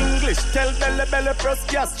dash. English, tell belly, press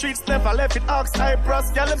gas. Streets never left it, ox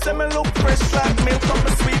eyebrows. Y'all them say me look fresh like milk, up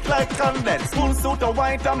me sweet like condensed. Full suit, a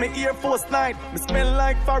white on me Air Force night. Me smell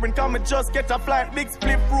like foreign, come and just get a flight. Big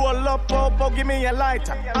split, roll up, give me a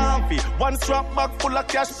lighter. One strap back full of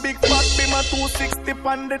cash, big fat, be my 260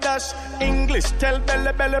 on the dash. English, tell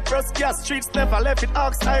belly, press gas. Streets never left it,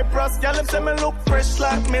 ox eyebrows. Y'all them say me look fresh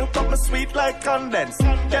like milk, up me sweet like condensed.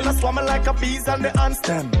 Y'all a swam me like a bees on the ants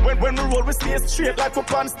them. When we roll, we stay straight like we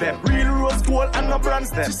pants them. Real rose gold and no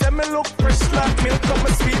brands them. She say me look fresh like milk, up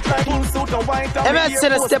me sweet like full suit, a white on me Air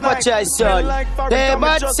Force night. Son. They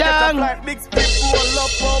bad song. Big split, roll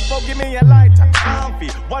up, give me a lighter.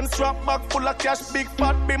 One strap back full of cash, big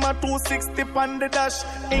fat, be my 260 on the dash.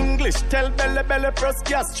 English, tell belly, press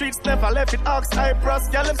gas. Streets never left it, ox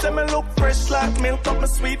eyebrows. Y'all them say me look fresh like milk, up me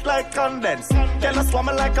sweet like condensed. Y'all a swam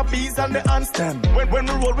me like a bees on the ants them. When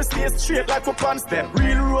we roll, we stay straight like we pants them.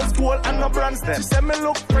 Real rose gold and no brands them. She say me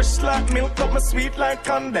look fresh like milk, up me sweet like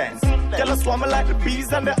condensed. Y'all a swam me like the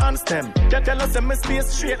bees and the ants them. Y'all say me stay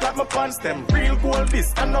straight like my pants them. Real gold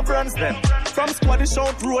this and no brands them. From Squaddy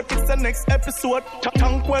Shout Road, it's the next episode.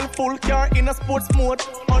 Tank well full, car in a sports mode.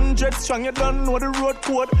 100 strong, you don't know the road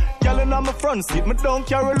code. Y'all in on my front seat, me don't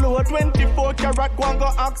carry load. 24 karat, go and go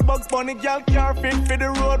ask Bugs Bunny. Y'all car fit for the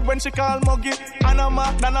road when she call Muggy. And I'm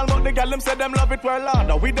McDonald, but the gal them say them love it well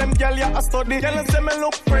louder. With them gal, yeah, I study. Y'all them say me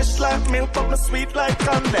look fresh like milk, but me sweet like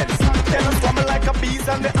condensed. Y'all them swam me like a bees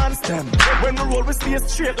and the ants them. When we roll, we stay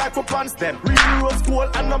straight like we pants them. Real rose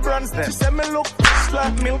gold and no brands them. She say me look fresh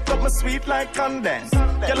like milk, but me sweet like condensed.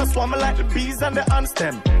 Y'all swam me like the bees and the ants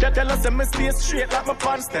them. Y'all say me stay straight like my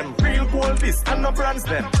pants them. Real gold this and no brands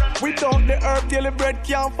them. Without the herb, daily bread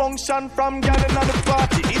can't function. From gal in the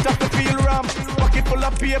party, eat up the feel ram. Pocket full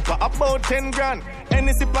of paper, about 10 grand.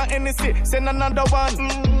 Any sip or any sip, send another one.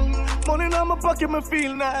 Money in my pocket, me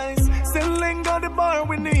feel nice. Selling got the bar,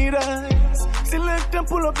 we need ice. Select and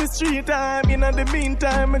pull up the street time. In the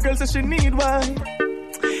meantime, my girl says she need wine.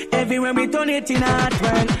 Everywhere we turn it in hot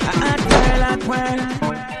world, hot world, hot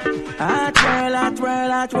world. At world, at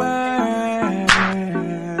world, at world.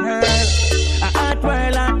 At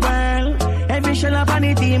world, at world. Every shell up on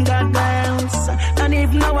the team got girls. And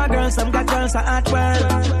if now a girl, some got girls at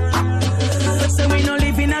world. So we no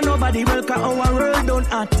live in a nobody will cause our world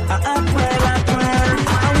don't act. At world, at world.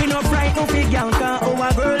 And we no frightened figure cause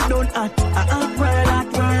our world don't act. At world,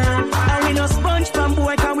 at world. And we no sponge from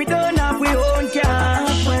boy cause we don't have we own car.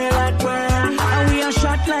 At world, at world. And we a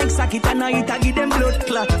shot like socket and I give them blood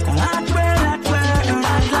clot. At world, at world.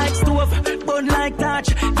 Hot like stove, burn like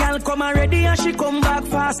touch. Girl come already and she come back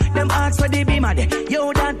fast. Them ask for the beamer there.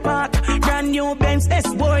 Yo that park, brand new Benz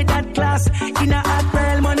S-boy that class. In a hot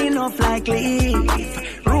world money enough like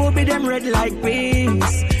leaf. Ruby them red like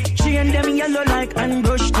peace. Chain them yellow like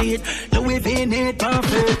unbrushed teeth. Louis V need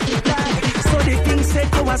perfect. Like, so the thing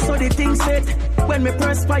set, yo, so the thing set. When me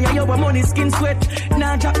perspire, yo, money skin sweat.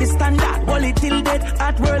 Now drop the standard, hold it till dead.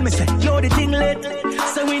 At world, me say, yo, the thing lit.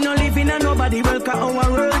 So we no live in a nobody will cause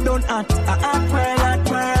our world don't act. At world, at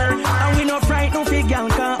world. And we no fright, no figure,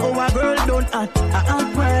 cause our girl don't act.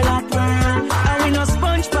 At world, at world. And we no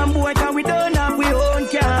sponge from boy, cause we don't have we own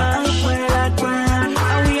car. At world, at world.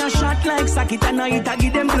 And we a shot like socket and I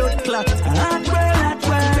give them blood clot. At world, at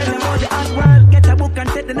world. Tell them about the at world. Get a book and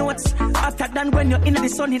take the notes. After that, when you're in the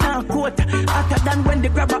sun in a coat. After that, when the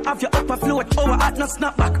grabber off your upper float. Our heart no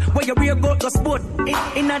snap back. Where your rear goat go sport.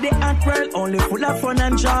 In the art world, only full of fun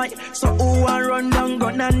and joy. So who a run down,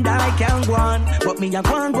 gun and die can go on. But me a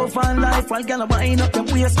go and go for life. While girl wind up them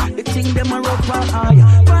waist. The thing them a rough and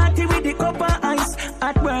high. Party with the cup of ice.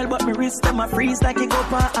 At world, but me wrist them a freeze like a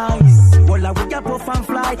cup of ice. Well, I we a puff and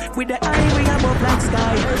fly. With the eye we above like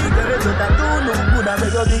sky. Hey girl, you that do look good at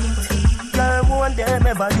where you be. Girl, want them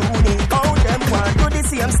ever unique. All them want do the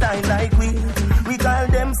same style like we. We call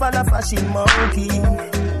them for the fashion monkey.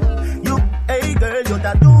 You, hey girl, you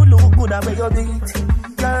that do look good at where you be.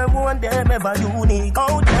 Girl, want them ever unique.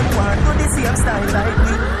 All them want do the same style like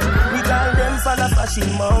we. We call them for the fashion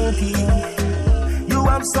monkey. You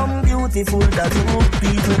have some beautiful that you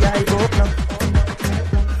people like up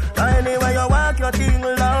now. Anyway, you walk your thing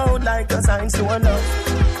loud like a sign to a love.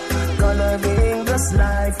 Coloring this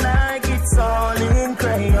life like it's all in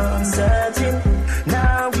crayon. Searching,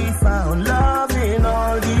 now we found love in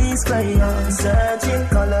all these crayons. Searching,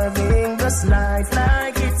 coloring this life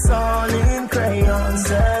like it's all in crayon.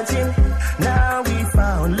 Searching, now we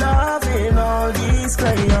found love in all these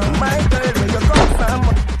crayons. My girl, where you come from?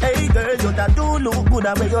 Hey girl, you that do look good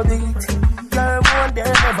at where you beat. Girl, want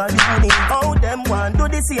them ever unique. All them want do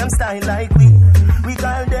the same style like we. We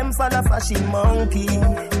call them for the fashion monkey.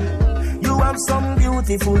 You have some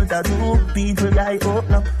beautiful tattoo, people like up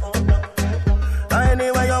now.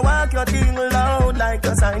 Anyway, you walk your thing loud like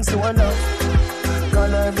a sign to a love.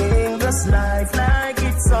 Coloring this life like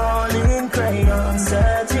it's all in crayon.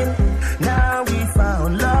 Searching, now we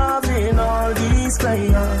found love in all these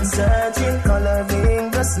crayons. Searching,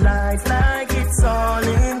 coloring this life like it's all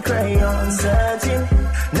in crayon. Searching,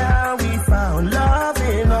 now we found love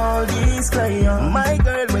in all these crayons. My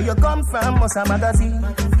girl, where you come from, must a magazine.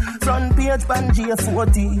 Front page, Pangea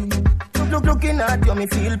 14. Looking at you, me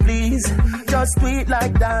feel please. Just tweet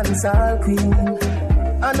like dancehall queen.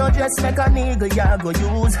 I know just make a nigga, ya go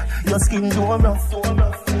use. Your skin too rough.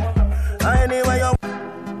 Anyway, you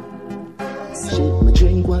shit, my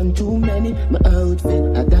drink one too many. My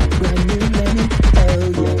outfit, I got brand new linen. Oh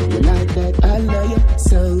yeah, you like that, I love you.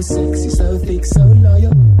 So sexy, so thick, so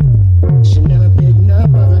loyal. She not big,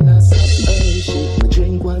 not borrow, not soft. Oh shit, my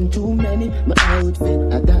drink one too many. My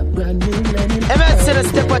outfit, I got brand new linen. MS to the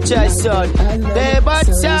STEPACHOICE, son. They bad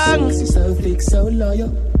song. So sexy, so thick, so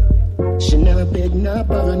loyal. She not beg, not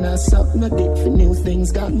borrow, not suck, no dick for new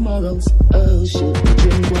things, got morals. Oh shit,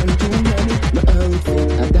 drink one too many. My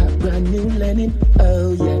outfit, I got brand new linen.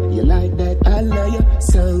 Oh yeah, you like that, I love you.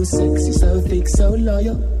 So sexy, so thick, so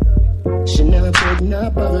loyal. She not beg,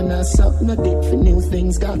 not borrow, not suck, no dick for new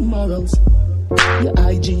things, got morals. Your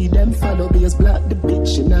IG, them follow, beers block the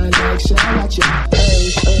bitch. She not like, she watch you.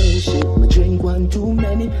 Oh shit, my drink one too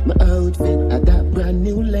many. My outfit, I got brand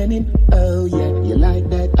new linen. Oh yeah, you like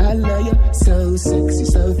that, I love you. So sexy,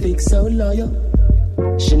 so thick, so loyal.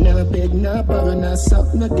 She not beg, not borrow, not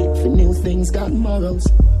suck, no dick for new things, got morals.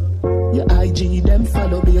 Your IG, them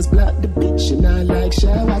follow, beers block the bitch. She not like, she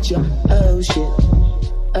watch you.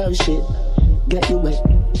 Oh shit, get you wet.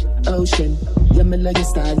 Ocean, yeah, me love your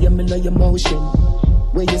style, yeah, me love your motion.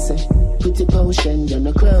 Where you say, pretty potion, you're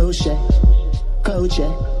no crochet. Coach,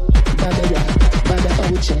 yeah, bada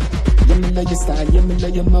oche. Yeah, me love your style, yeah, me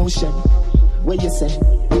love your motion. Where you say,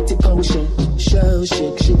 pretty potion. Show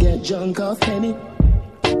chic, she get drunk off Henny.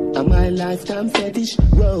 And my lifetime fetish,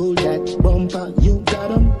 roll that bumper, you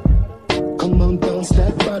got 'em. Come on, don't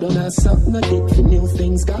step out on us, suck no dick for new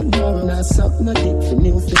things got morals. Now suck no dick for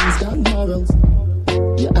new things got morals.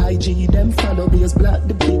 Your IG them follow beers black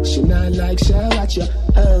the bitch and I like share at you.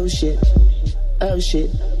 Oh shit,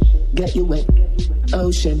 get you wet,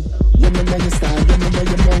 ocean. You know your style, you know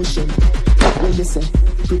your motion. What you say,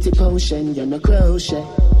 pretty potion, you know crochet,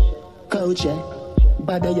 coach ya,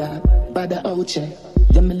 bada ya, bada oche.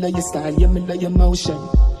 You know your style, you know your motion.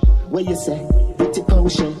 What you say, pretty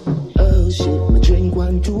potion. Oh shit, my drink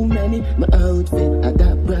one too many. My outfit, I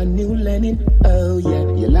got brand new linen. Oh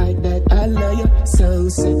yeah, you like that, I love you. So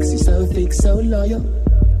sexy, so thick, so loyal.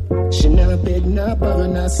 She not beg, not borrow,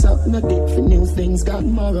 not suck, no dick for new things got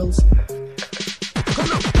morals.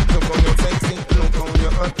 Come on, look on your sexy, look on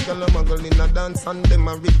your hot. Girl, I'm a girl in a dance and them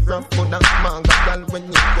a rip rap for that manga. Girl, when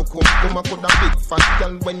you go come a put a big fat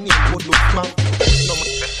girl when you go look back.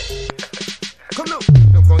 Come on,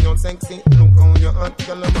 look on your sexy, look on your hot.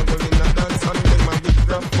 Girl, I'm a girl in a dance and them a rip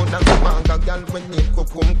rap for that manga. Girl, when you go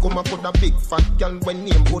come a put a big fat girl when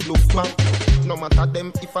you go look back. No matter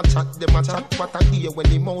them if I chat, them a chat. What I hear when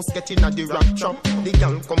the mouse get in at the rap trap. The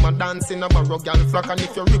girl come a dance in a barrow girl flock. And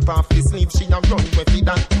if you rip off the sleeve, she a run with it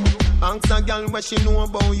that. Ask a girl what she know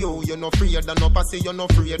about you. You're not afraid of no pussy, you're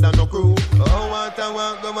not afraid of no crew. Oh, what I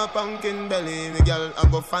want, go my pumpkin belly. The girl, I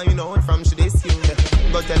go find out from she this you.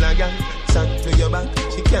 Go tell a girl, chat to your back.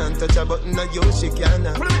 She can't touch a button of you, she can't.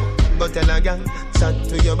 Go tell a girl, chat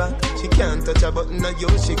to your back. She can't touch a button of you,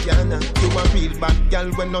 she can't. You a real bad girl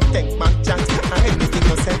when no take back chat. And anything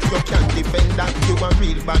you say, you can't defend that. You a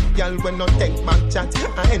real bad girl when no take back chat.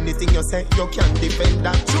 And anything you say, you can't defend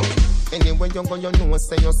that. Anywhere you go, you know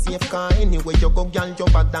say you're safe. Cause anywhere you go, girl, you're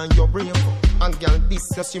bad and you're brave. And girl, this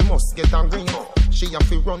year she must get a ring. She have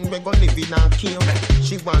to run, we gon' live in a cave.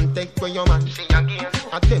 She want take where your man, she again.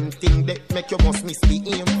 A them thing that make you must miss the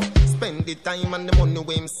aim. Spend the time and the money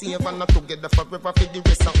we him save. And not together forever for the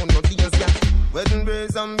rest of no days, yeah. Wedding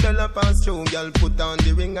breeze and bella pass through. Girl, put on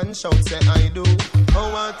the ring and shout, say I do.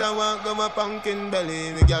 Oh, what I want, go my pumpkin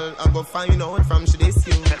belly. The girl, I go find out from she this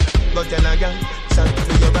you. Go tell a girl, chat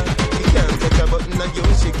to your back. She can't touch a button of you,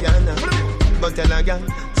 she can't. Go tell a girl,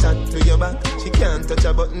 chat to your back. She can't touch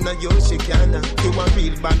a button of you, she can't. You a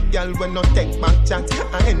real bad girl when no take back chat.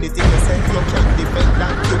 And anything you say, you can't defend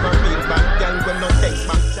that. You a real bad girl when no take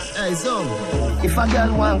back chat. Hey, so, if a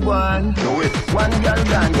girl want one, do it. One girl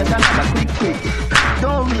gone, get another quick.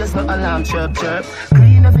 Don't raise no alarm, chirp.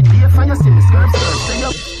 Clean every day for your silly skirt. Say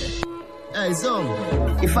you. Hey, so,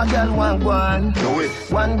 if a girl want one, do it.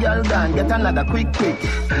 One girl gone, get another quick.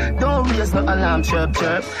 Don't raise no alarm, chirp.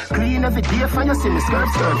 Clean every day for your silly skirt.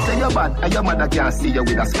 Say you're bad and your mother can't see you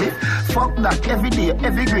with a split. Fuck that every day,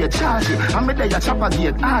 every grade charge it. I'm a day a chopper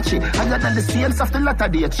gate, archie. Higher than the saints of the latter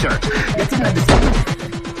day church. Get in at the spirit.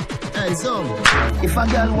 Hey, so, if a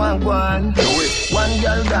girl want one, do it. One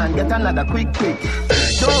girl gone, get another quick.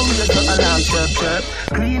 Don't raise no alarm, chirp.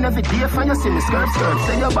 Clean every day for your silly skirt.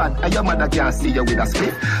 Say you're bad and your mother can't see you with a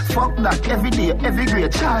split. Fuck that every day, every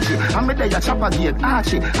grade charge it. I'm a day a chopper gate,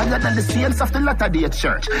 archie. Higher than the saints of the latter day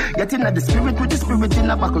church. Get in at the spirit with the spirit in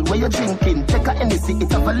a buckle where you're drinking. Take a Hennessy,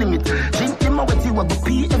 it have a limit. Drink them out with you, I go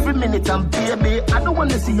pee every minute. And baby, I don't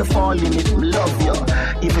wanna see you fall in it. Love you.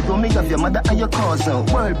 Even though me have your mother and your cousin,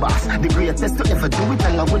 world boss. The greatest to ever do it,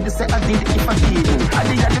 and I wouldn't say I did if I didn't. I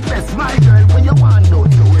did the best, my girl, when you want to do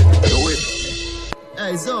it.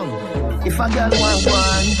 Hey, so, if a girl want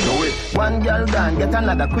one, do it. One girl gone, get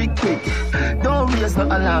another quick. Don't raise no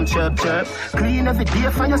alarm, chirp. Clean every day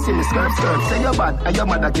for your silly skirt. Say you're bad and your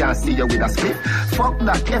mother can't see you with a split. Fuck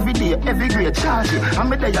that every day, every grade charge it.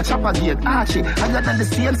 I'm a day a chopper gate, archie. Higher than the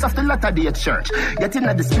saints of the latter day church. Get in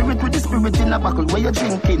at the spirit with the spirit in a buckle where you're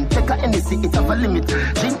drinking. Take a Hennessy, it have a limit.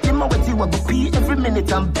 Drink them out with you, I go pee every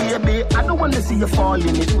minute. And baby, I don't wanna see you fall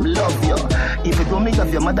in it. Love you. Even though me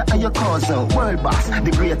have your mother and your cousin, world boss.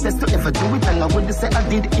 The greatest to ever do it, and I wouldn't say I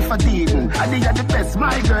did if I didn't. I did the best,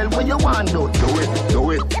 my girl, when you want to do it.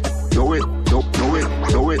 Do it. My girl,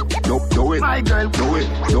 do it. My girl, do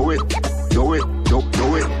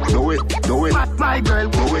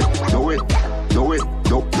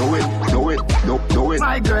it.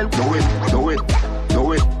 My girl, do it.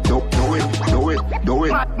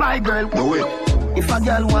 My girl, do it. If a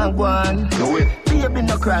girl want one, do it. Baby,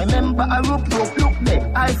 no cry. Remember a rope, look there.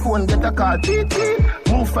 iPhone get a call.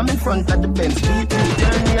 Move from in front of the Benz. Your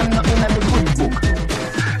name not in the good book.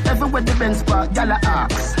 Everywhere the Benz park, y'all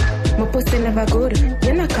ask. My pussy never good.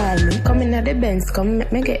 You not call me. Come in at the Benz, come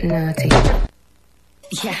make me get naughty.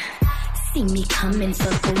 Yeah. See me coming,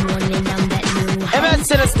 fuck a warning, I'm that new hype. Ever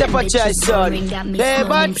seen a step of choice, son? Hey,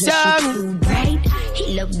 but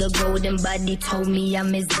he loved the golden body, told me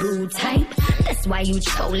I'm his boo type. That's why you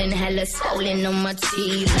trolling, hella swollen on my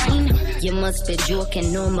T-line. You must be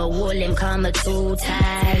joking, no more wooling, karma too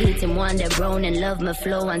tight. Him wonder brown and love my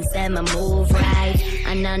flow and say my move right.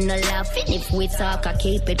 And I'm not laughing if we talk, I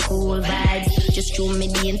keep it cool vibes. Just show me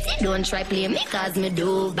the intent, don't try play me cause me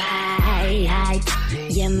do bad.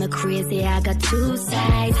 Yeah, me crazy, I got two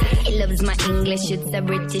sides. He loves my English, it's a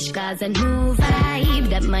British cause a new vibe.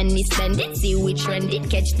 That money spend it, see we trend it,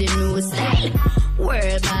 catch the new style.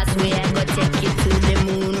 World boss, we I go take you to the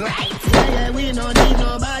moon, right? Yeah, we don't need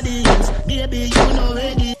nobody else. Baby, you know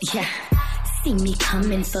ready. Yeah. See me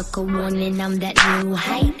coming, fuck a warning, I'm that new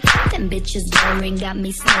hype. Them bitches boring, got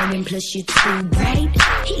me snoring, plus you too bright.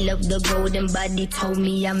 He loved the golden body, told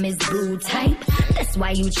me I'm his boo type. That's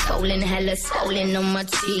why you trolling, hella swollen on my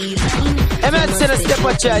T-line. Ever seen a step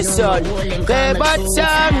of choice, son? Hey, but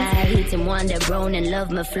him wonder brown and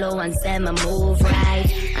love my flow and say my move right.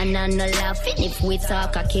 And I'm not laughing if we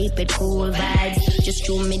talk, I keep it cool vibes. Just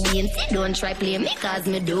show me the intent, don't try play me cause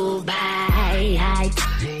me do bad.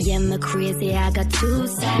 Yeah, me crazy, I got two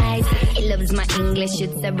sides. He loves my English,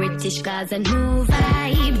 it's a British cause a new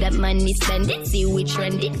vibe. That money spend it, see we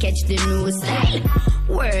trend it, catch the new style.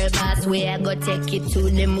 World boss, we I go take you to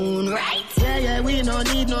the moon, right? Yeah, we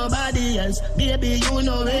don't need nobody else. Baby, you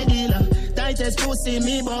know regular. Tightest pussy,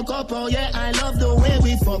 me buck up, oh yeah, I love the way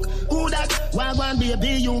we fuck. Who that? Wagwan,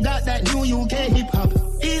 baby, you got that new UK hip-hop.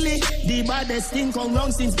 Illy, the baddest thing come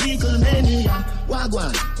wrong since Beatlemania.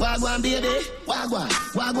 Wagwan, wagwan, baby,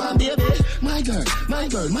 wagwan, baby. My girl,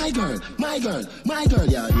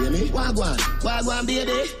 yeah, hear me? Wagwan,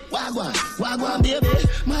 baby, wagwan, baby.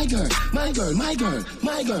 My girl.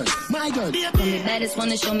 Call me baddest,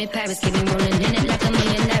 wanna show me Paris. Keep me rolling in it like a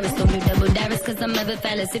millionaire. Don't be double direct, cause I'm ever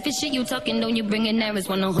phallus. If it's shit you talking, don't you bring in errors.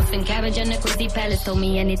 Want a horse and carriage and a crazy palace. Told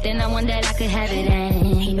me anything I want that I could have it.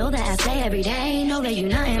 And he know that I say every day, know that you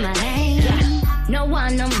not in my lane. No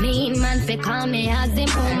one no mean man, fi call me as him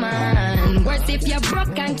woman. Worse if you're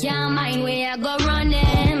broke and can't mind where I go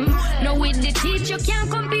running. No with the teach you can't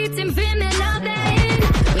compete him for me loving.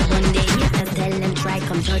 We one day you can tell them try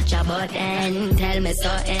come touch a button. Tell me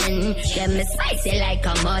something, get me spicy like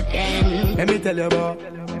a mutton. Let me tell you about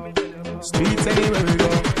streets anywhere we go.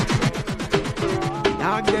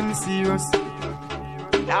 Dog them serious,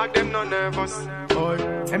 dog them not nervous. Boy,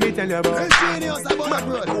 let me tell you about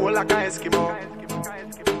man cool like a Eskimo.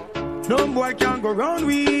 No boy can go round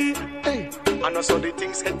we. Hey, I know so the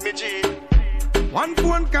things hit me G. One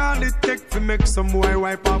phone call it take to make some boy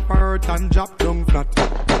wipe up her hurt and drop down flat.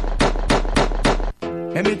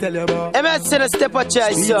 Let me tell you about Ever seen a step of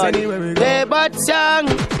choice, son? Hey, but Dog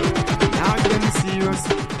them serious,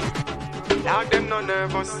 dog them not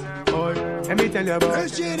nervous. Boy, let me tell you about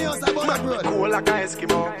man cool like a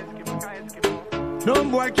Eskimo. No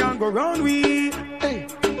boy can go round we. Hey,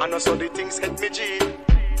 I know so the things hit me G.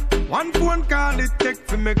 One phone call it take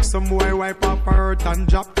to make some boy wipe up her hurt and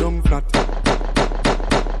drop down flat.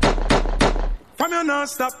 From you not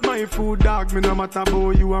stop my food, dog. Me no matter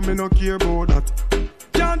about you and me no care about that.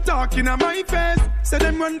 Can't talk in my face. Say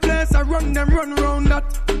them run place, I run them run round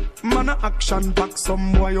that. Man a action pack,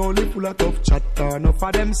 some boy only full of tough chatter. Enough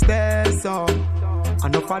of them stairs up,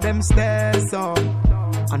 enough of them stairs up,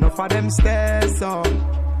 enough of them stairs up.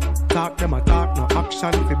 Talk them a talk, no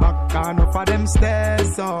action fi back. Enough of them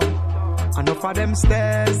stairs up, enough of them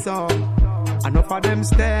stairs up, enough of them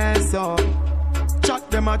stairs up.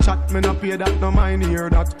 Chat them a chat, me no pay that, no mind hear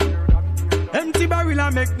that. Empty barrel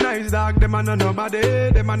a make nice dog, them a no nobody,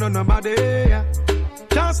 yeah.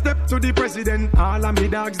 Can't step to the president, all of me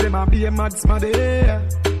dogs, them a be a mad smaddy, yeah.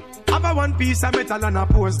 Have a one piece of metal and a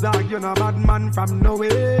post dog, you no bad man from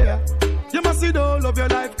nowhere. You must see the whole of your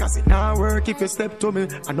life, cause it not work if you step to me.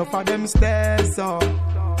 Enough of them stairs up,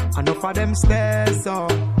 enough of them stairs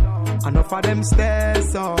up, enough of them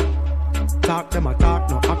stairs up. Talk them a talk,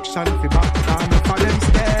 no action fi back. Enough of them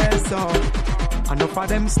stairs up, enough of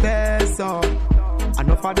them stairs up,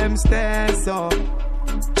 enough of them stairs up.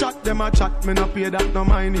 Chat them a chat, me no pay that, no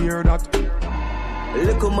mind hear that.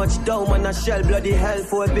 Look how much down man a shell, bloody hell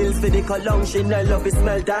for bills for the cologne, Chanel love it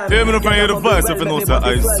smell damn. Yeah, me no find the voice of an also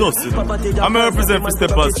I saucy. I'm a represent for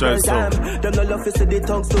Stepas Choice. Them no love to see the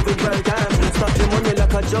tongues to be well damn. Stop the money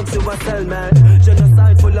like a jug to a sell man.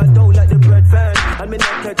 Genocide full of dough like the bread fan. I mean I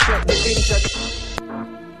can check the interest.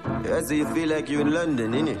 Yeah, so you feel like you in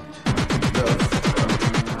London, innit?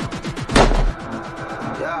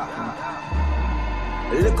 Yeah.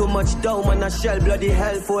 Look how much dough, man, I shell bloody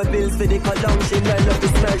hell for a bill for the cologne. She know love the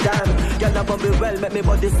smell, damn. Girl, I bubble well, make me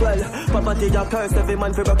body swell. Poverty, a curse, every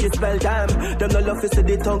man for rock his spell, damn. Them no love to see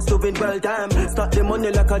the tongues doing well, damn. Start the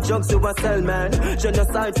money like a jug to a sell, man.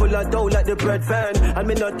 Genocide full of dough like the bread van. And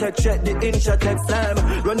me not take check, the inch I take slam.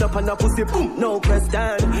 Run up on a pussy, boom, no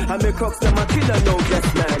question. And me crocs, them a killer, no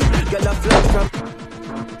guess, man. Girl, I fly from...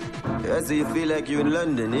 Yeah, so you feel like you in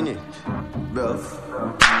London, innit? Bruv.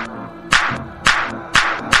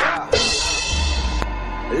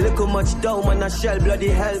 Look how much dough, man, I shell bloody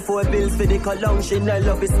hell for a bill for the cologne. She know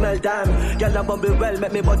love the smell, damn. Girl, I bubble well,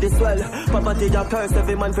 make me body swell. Poverty, a curse,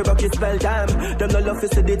 every man for rock his spell, damn. Them no love to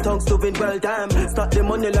see the tongues doing well, damn. Start the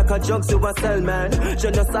money like a jug to a sell, man.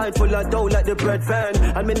 Genocide full of dough like the bread van.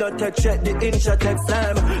 And me not take check, the inch I take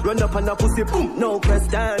slam. Run up on a pussy, boom, no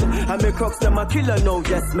question. And me crocs, them a killer, no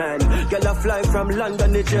yes, man. Girl, I fly from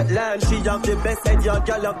London, the jet land. She have the best head, your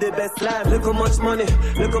girl have the best slam. Look how much money,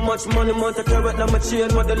 month a carrot, now my chain.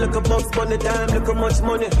 The look of bugs money, damn, look how much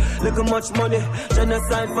money,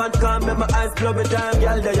 genocide fan come, make my eyes blow me, damn.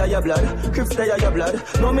 Girl, they are your blood, Crips, they are your blood.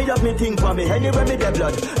 No me have me think for me, anyway me dead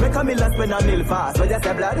blood. Make a me last when I meal fast, what you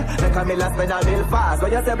say blood? Make a me last when I meal fast,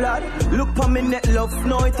 what you say blood? Look for me net love,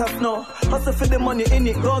 snow it a snow. Hustle for the money in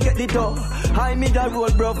it, go get the dough. High me that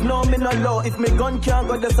road, bruv, no me no low. If me gun can't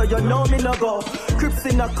go there, so you know me no go. Crips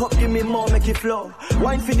in a cup, give me more, make it flow.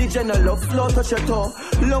 Wine for the general love, slow touch your toe.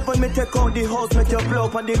 Love when me take out the house, make your blow.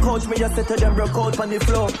 On the couch, me just set to them broke out on the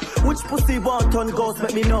floor. Which pussy want on ghost,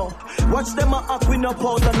 make me know. Watch them a act with no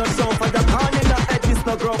pose and no show. For the pan in the head, this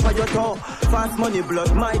no grow for your toe. Fast money,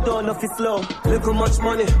 blood, my door, no fi slow. Look how much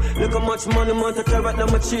money, month a carrot, now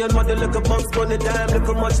my chain, mother, look a bugs money, damn. Look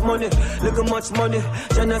how much money,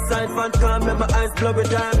 genocide fan come, make my eyes blow it,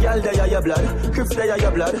 damn. Girl, they are your blood, Crips, they are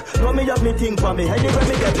your blood. No me have me think for me, anyway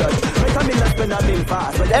me get blood. Make a me last when I mean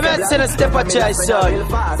fast. MX in a STEPACHOICE, son.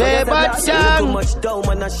 They bad song. Too much dough,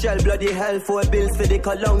 man, I shell bloody hell for a bills for the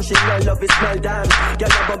cologne. She know love it smell, damn.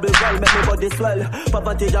 Girl, I bubble well, make me body swell.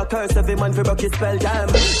 Poverty, a curse, every man for rock his spell, damn.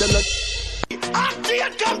 Them not...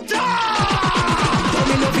 Action come down!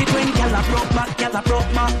 Me love it when gyal a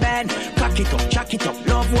broke back band. Cock it up, jack it up,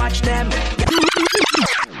 love watch them.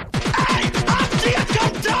 Action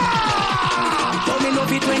come down! Me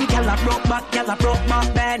love it when gyal a broke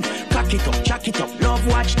back band. Cock it up, jack it up, love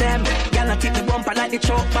watch them. Gyal a kick the bumper like the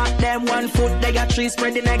choke back them. 1 foot, they got 3,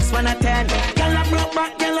 spread the next one a 10. Gyal a broke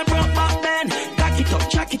back band. Cock it up,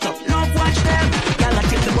 jack it up, love watch them. Gyal a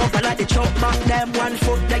kick the bumper like the choke back them. 1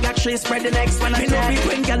 foot, they got 3, spread the next one a 10. Me love it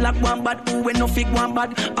when gyal a one bad, who when no fig one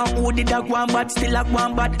bad. And who did a one bad, still a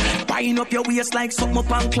one bad. Buying up your waist like something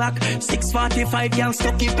up on clock. 6:45, gyal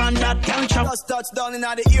stuck it on that. Can't chop. Just touched down in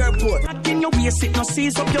the airport. Lock in your waist, it no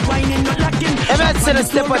seize up your whining, no locking. MX in a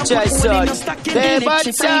STEPACHOICE, son. They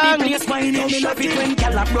bad song. Me love it when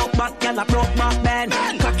gyal a broke back band.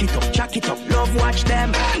 Cock it up, jack it up, love watch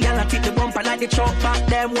them. Gyal a kick the bumper like the choke back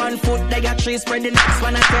them. 1 foot, they got 3, spread the next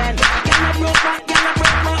one a 10. Gyal a broke back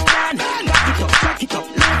band. Cock it up, jack it up,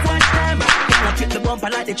 love watch them. Gyal a kick the bumper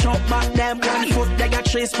like the choke back them. 1 foot, they got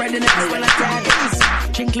 3, spread the next one a 10.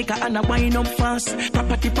 Drink liquor and a wine up fast.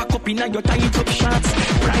 Property pack up in and you tight up shots.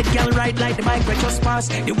 Ride gyal ride like the bike we just pass.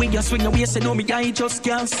 The way you swing your waist, you know me I just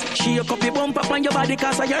gas. Shake up your bumper on your body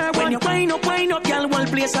cause I hear when you wind up, gyal, one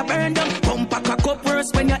place a burn down. Bumper cock up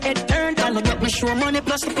worse when your head turned down. You get me sure money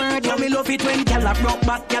plus the bird. Yeah, me love it when gyal a broke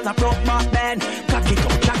back band. Cock it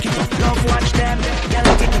up, jack it up, love watch them. Gyal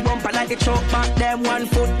a kick the bumper like the choke back them. 1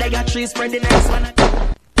 foot, they got 3, spread the next one.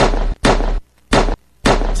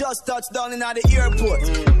 Just touched down in the airport.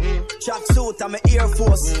 Track suit and my Air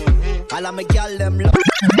Force. All of my gyal them love.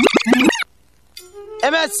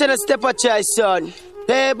 MX in a STEPACHOICE, son.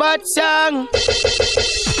 They bad song.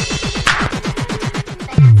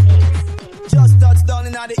 Just touched down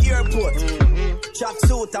in the airport. Track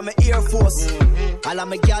suit and my Air Force. All of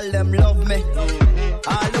my gyal them love me.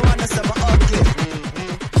 All the wanna say my ugly.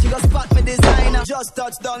 She go spot me designer. Just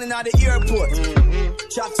touched down in the airport.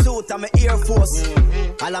 Track suit and my Air Force.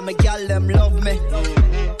 All of my gyal them love me.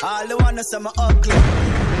 All the wanna say my ugly.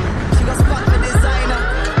 She go spot me designer.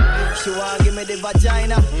 She wanna give me the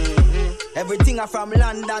vagina. Everything I from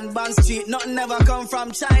London, Bond Street. Nothing ever come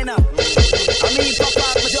from China. I mean,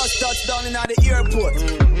 papa, me just touched down in the airport.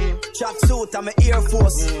 Track suit and my Air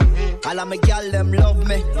Force. All of my gyal them love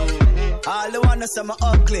me. All the wanna say my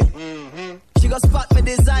ugly. She go spot me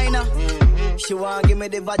designer. She wanna give me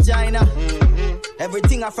the vagina.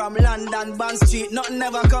 Everything I from London, Bond Street. Nothing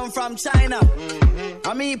ever come from China.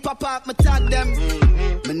 I mean, papa, me tag them.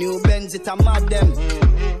 My new Benz, it a mad them.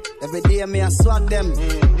 Every day me a swag them.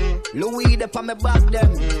 Louis, they pa me back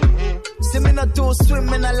them. See me not too swim,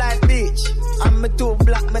 me not like beach. And me too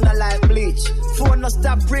black, me not like bleach. Phone no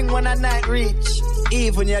stop ring when a night reach.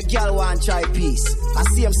 Even your girl want try peace. I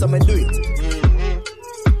see him, so me do it.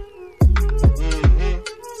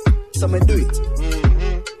 So me do it.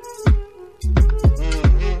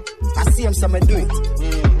 I see him, so me do it.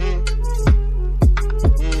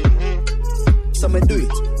 So me do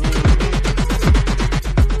it.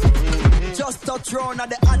 Just touch round at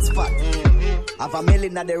the hot spot. Have a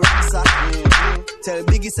million at the rucksack. Tell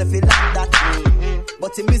Biggie if he like that.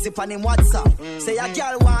 But he busy on him WhatsApp. Say a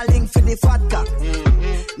girl want link for the fat cock.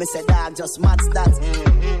 Me say dog just match that.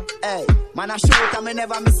 Hey, man I shoot and me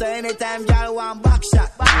never miss her anytime girl want back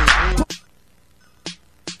shot.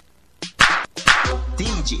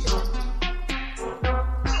 DJ.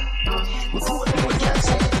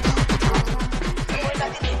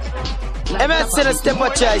 MS in a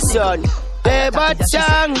STEPACHOICE, son. Hey, but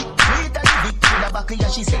chang.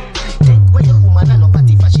 She said, take away your woman and no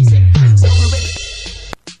party for she said. So we ready.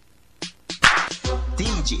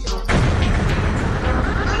 DJ.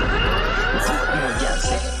 More girl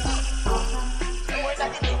say.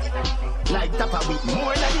 Like Tapa with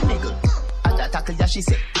more than the nigga. At the tackle ya she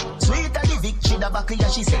said. Sweet at the victory the back ya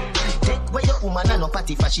she said. Take away your woman and no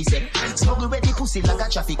party for she said. Smuggle ready pussy like a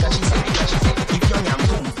traffic she said. If you're young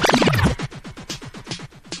boom.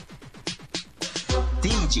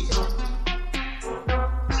 DJ.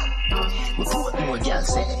 More girl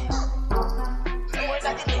say.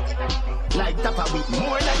 Like Tapa with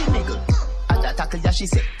more than the nigga. At the tackle ya she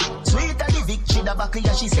say. Sweet at the victory the back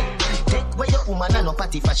ya she say. Take away your woman and no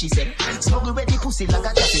party for she say. Smuggle ready pussy like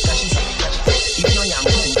a traffic she say. If you're young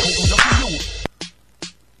boom, lucky you.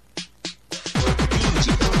 DJ.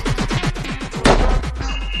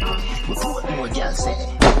 More girl say.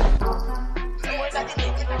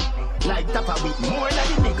 Like Tapa with more than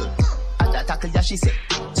the nigga. At the tackle ya she say.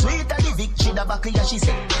 Sweet at the victory the back ya she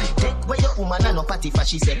say. Take away your woman and no party for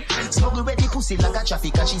she say. Smuggle ready pussy like a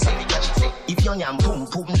traffic she say. If you're young boom,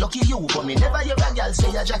 lucky you. But me never hear a girl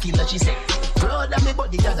say a Jackie she say. Proud of me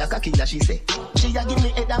body a da cocky she say. She a give me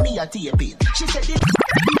head and me a tape it. She said it.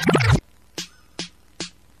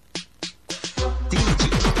 DJ.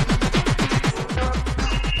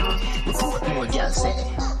 More girl say.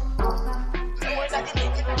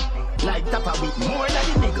 Like Tapa with more than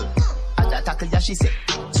the nigga. At the tackle ya she say.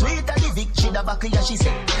 Sweet at the victory the back ya she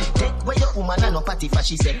say. Take away your woman and no party for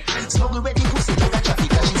she say. Smuggle ready pussy like a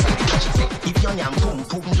traffic she say. If you're young boom,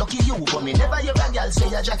 lucky you. But me never hear a girl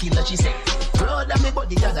say a Jackie she say. Proud of me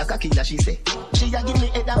body a da cocky she say. She a give me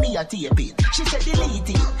head and me a tape it. She say delete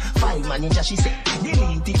it. File manager she say.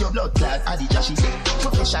 Delete it your blood clot adija she say.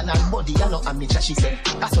 Professional body a no amateur she say.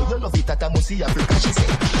 I saw you love it at a Musi Africa she say.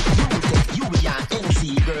 You be an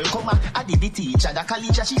NC girl, come on, I did the teacher, the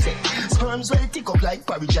college, she said. Sperms well tick up like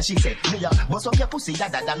porridge, she said. Me bust up your pussy,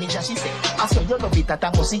 that damage, she said. I saw you love it at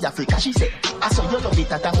a Musi Africa, she said. I saw you love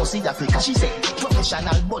it at a Musi Africa, she said.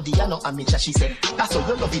 Professional body, I know amateur, she said. I saw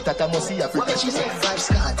you love it at a Musi Africa, she said. Vibes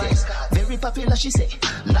cartel, very popular, she said.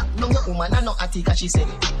 Lock down your woman, I know Attica, she said.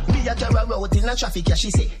 Be a carry out in a traffic,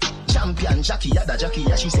 she said. Champion Jackie, the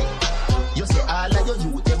Jackie, she said. You say all of your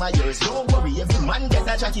youth, them are yours. Don't worry, every man get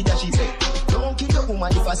a Jackie, that she said. Don't kill your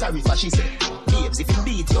woman if I sorry for she said. Babes, if you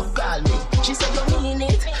beat you, call me. She said you mean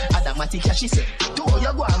it. Adamatic, she said. Do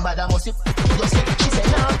you go and bad, I must you say. She said,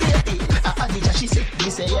 nah, baby. Adija, she said. Me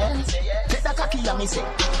say, yeah. Take the cocky, and me say.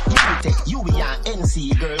 You be an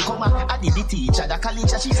NC girl, come on. I did the teacher, the college,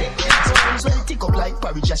 she said. Sometimes well tick up like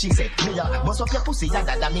porridge, she said. Me bust up your pussy, that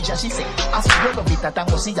damage, she said. I saw you love it at a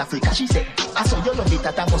Musi Africa, she said. I saw you love it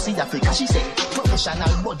at a Musi Africa, she said.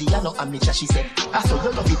 Professional body, I know amateur, she said. I saw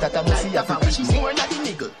you love it at a Musi Africa, she said. More than the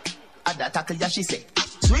nigga. At the tackle, ya she say.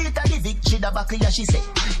 Sweet at the victory, the back, ya she say.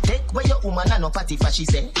 Take away your woman and no party for she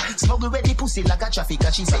say. Smuggle ready pussy like a traffic,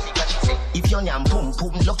 she say. If you're young boom,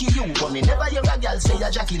 lucky you. But me never hear a girl say a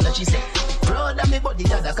Jackie, she say. Proud of me body,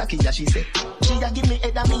 a da cocky, she say. She a give me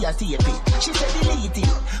head and me a tape it. She say delete it.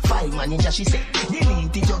 File manager, she say.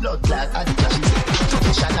 Delete it, your blood clot, addict, she say.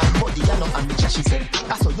 Professional body, I know amateur, she say.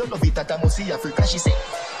 I saw you love it at a Musi Africa, she say.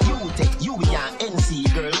 You be an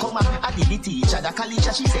NC girl, come on, I did the teacher, the college,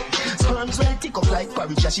 she said. Sperms well tick up like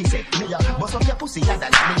porridge, she said. Me bust up your pussy, that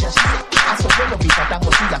damage, she said. I saw you love it at a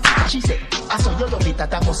Musi Africa, she said. I saw you love it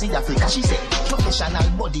at a Musi Africa, she said. Professional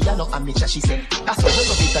body, I know amateur, she said. I saw you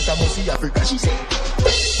love it at a Musi Africa, she said.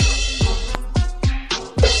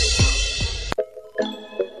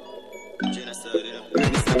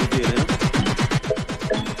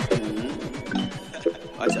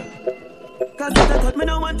 Cause if I thought me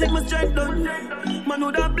no one take my strength done. Man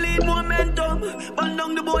would have bleed momentum. Burn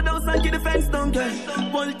down the board house and keep the fence down.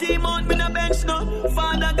 Whole team out, me no bench no.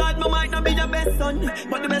 Father God, me might not be your best son,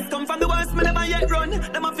 but the best come from the worst, me never yet run.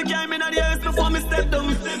 Them have to carry me in the earth before me step down.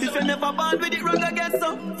 If you never born with it wrong, I guess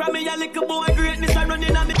so. From me a little boy, greatness I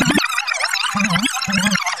running on me.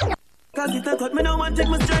 Cause it a cut me now and take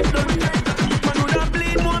my strength down. Man would have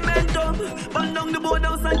bleed momentum. Burn down the board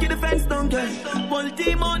house and keep the fence down. Whole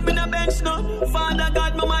team out, me no bench no. Father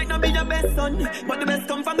God, me might not be your best son, but the best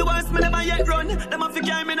come from the worst, me never yet run. Them have to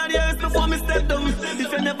carry me in the earth before me step down.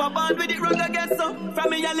 If you never born with it wrong, I guess so. From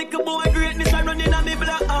me a little boy, greatness I running on me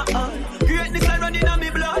blood. Greatness I running on me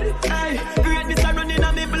blood. Aye, greatness I running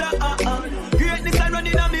on me blood. Greatness I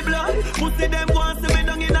running on me blood. Pussy them want to me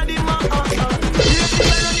down in the mouth. Greatness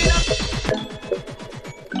I running on.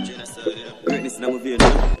 Greatness in my vein.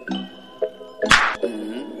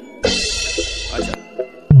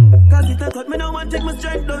 Cause it a cut me now and take my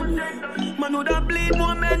strength down. Man would have bleed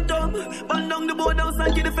momentum. Burn down the board house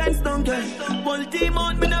and keep the fence down. Whole team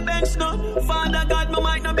out, me no bench no. Father God, me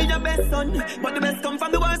might not be your best son, but the best come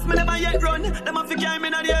from the worst, me never yet run. Them have to carry me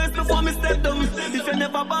in the earth before me step down. If you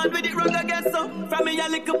never born with it wrong, I guess so. From me a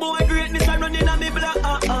little boy, greatness I running on me blood.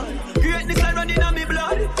 Greatness I running on me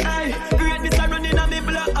blood. Aye, greatness I running on me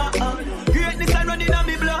blood. Greatness I running on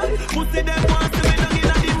me blood. Pussy them want to me down in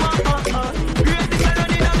the mouth. Greatness I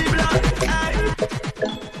running on me blood. Aye.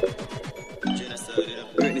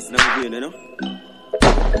 Greatness in my vein, you know.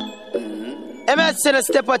 MS in a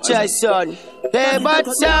STEPACHOICE, son. Hey, bad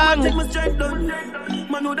song.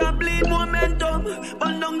 Man would have bleed momentum.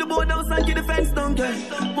 Burn down the board house and keep the fence down.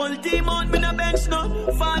 Whole team out, me no bench no.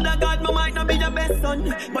 Father God, me might not be your best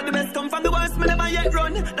son, but the best come from the worst, me never yet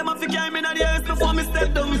run. Them have to carry me in the earth before me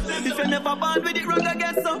step down. If you never born with it wrong, I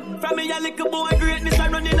guess so. From me a little boy, greatness I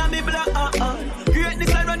running on me blood.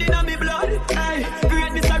 Greatness I running on me blood. Aye,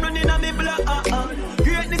 greatness I running on me blood.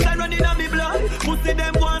 Greatness I running on me blood. Pussy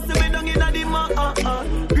them want to me down in the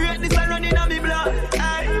mouth. Greatness I running on me blood.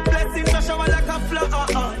 Aye, blessings I shower like a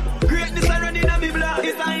flood. Greatness I running on me blood.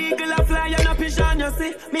 It's an eagle a fly and a pigeon, you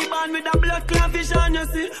see. Me born with a blood clot vision, you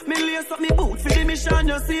see. Me lace up me boot for the mission,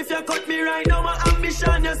 you see. If you cut me right now, my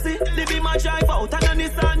ambition, you see. Live in my drive out and a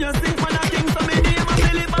Nissan, you see. Man a king, so me name a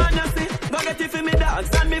Billy Man, you see. Go get it for me dogs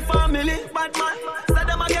and me family. Bad man, so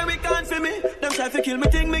them again we can't for me. Them try to kill me,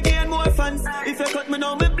 think me gain more fans. If you cut me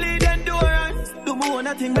now, me bleed endurance. Do me own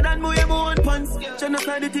a thing, but then me wear my own pants.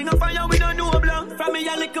 Genocide the thing of fire, we don't know blank. From me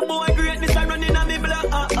a little boy, greatness I running on me blood.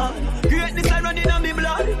 Greatness I running on me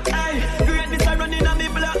blood. Aye, greatness I running on me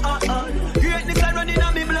blood. Greatness I running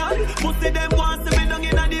on me blood. Pussy them want to me down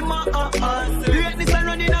in the mouth. Greatness I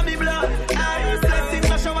running on me blood. Aye,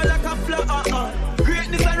 blessings I shower like a flood.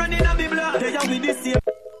 Greatness I running on me blood. They are with this year.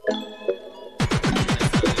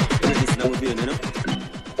 Greatness now we be, you know.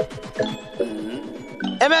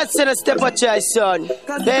 MS in a STEPACHOICE, son.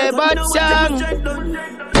 Hey, bad song.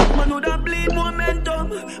 Man would have bleed momentum.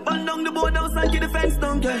 Burn down the board house and keep the fence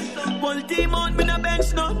down. Whole team out, me no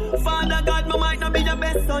bench no. Father God, me might not be your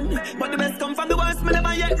best son, but the best come from the worst, me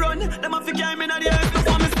never yet run. Them have to carry me in the earth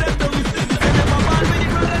before me step down. If you never born with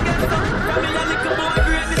it wrong, I guess so. From me a little boy,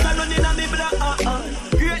 greatness I running on me blood.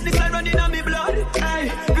 Greatness I running on me blood. Aye,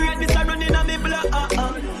 greatness I running on me blood.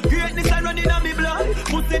 Greatness I running on me blood.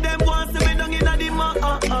 Pussy them want to me down in the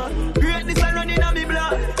mouth. Greatness I running on me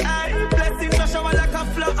blood. Aye, blessings I shower like a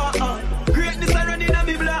flood. Greatness I running on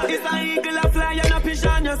me blood. It's an eagle a fly and a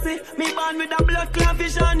pigeon, you see. Me born with a blood clot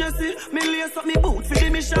vision, you see. Me lace up me boot for the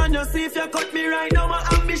mission, you see. If you cut me right now, my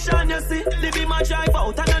ambition, you see. Live in my drive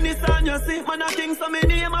out and a Nissan, you see. Man a king, so me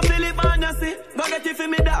name a Billy Man, you see. Go get it for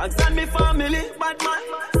me dogs and me family. Bad man,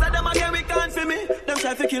 so them again we can't for me. Them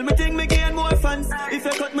try to kill me, think me gain more fans. If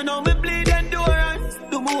you cut me now, me bleed endurance.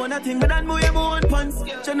 Do me own a thing, but then me wear my own pants.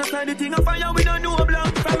 Genocide the thing of fire, we don't know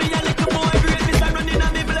blank. From me a little boy, greatness I running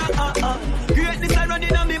on me blood. Greatness I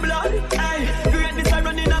running on me blood. Aye, greatness I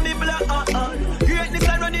running on me blood. Greatness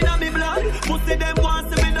I running on me blood. Pussy them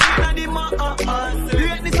want to me down in the mouth.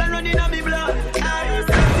 Greatness I running on me blood. Aye,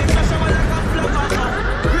 blessings I shower like a flood.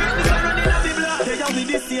 Greatness I running on me blood. They are with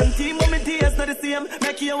the same team, but me days not the same.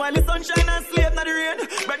 Make you while the sunshine and sleep not the rain.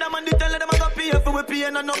 Brother man, they tell them I got pay for we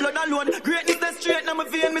pain and no blood alone. Greatness that's straight now my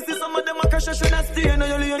vein. Me see some of them a crash and should not stay. Now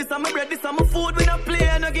you leave this on my bread, this on my food. We not play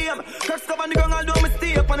in a game. Curse cover the ground, although me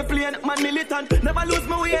stay up on the plane. Man militant, never lose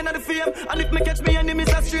my way in the fame. And if me catch me enemies,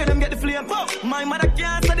 I straight them get the flame. My mother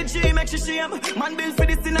can't say the G, make she shame. Man build for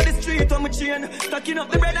this in the street on my chain. Stacking up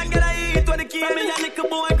the bread and get a eat when the key. From me a little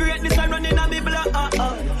boy, greatness I running on me blood.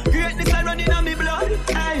 Greatness I running on me blood.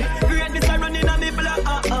 Aye, greatness I running on me blood.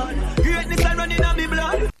 Greatness I running on me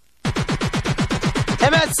blood.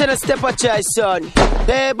 MS in a STEPACHOICE, son.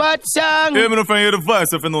 Hey, bad song. Hey, me no find you the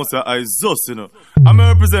voice if you know, sir. I just, you know. I'm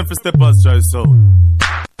represent for STEPACHOICE, so.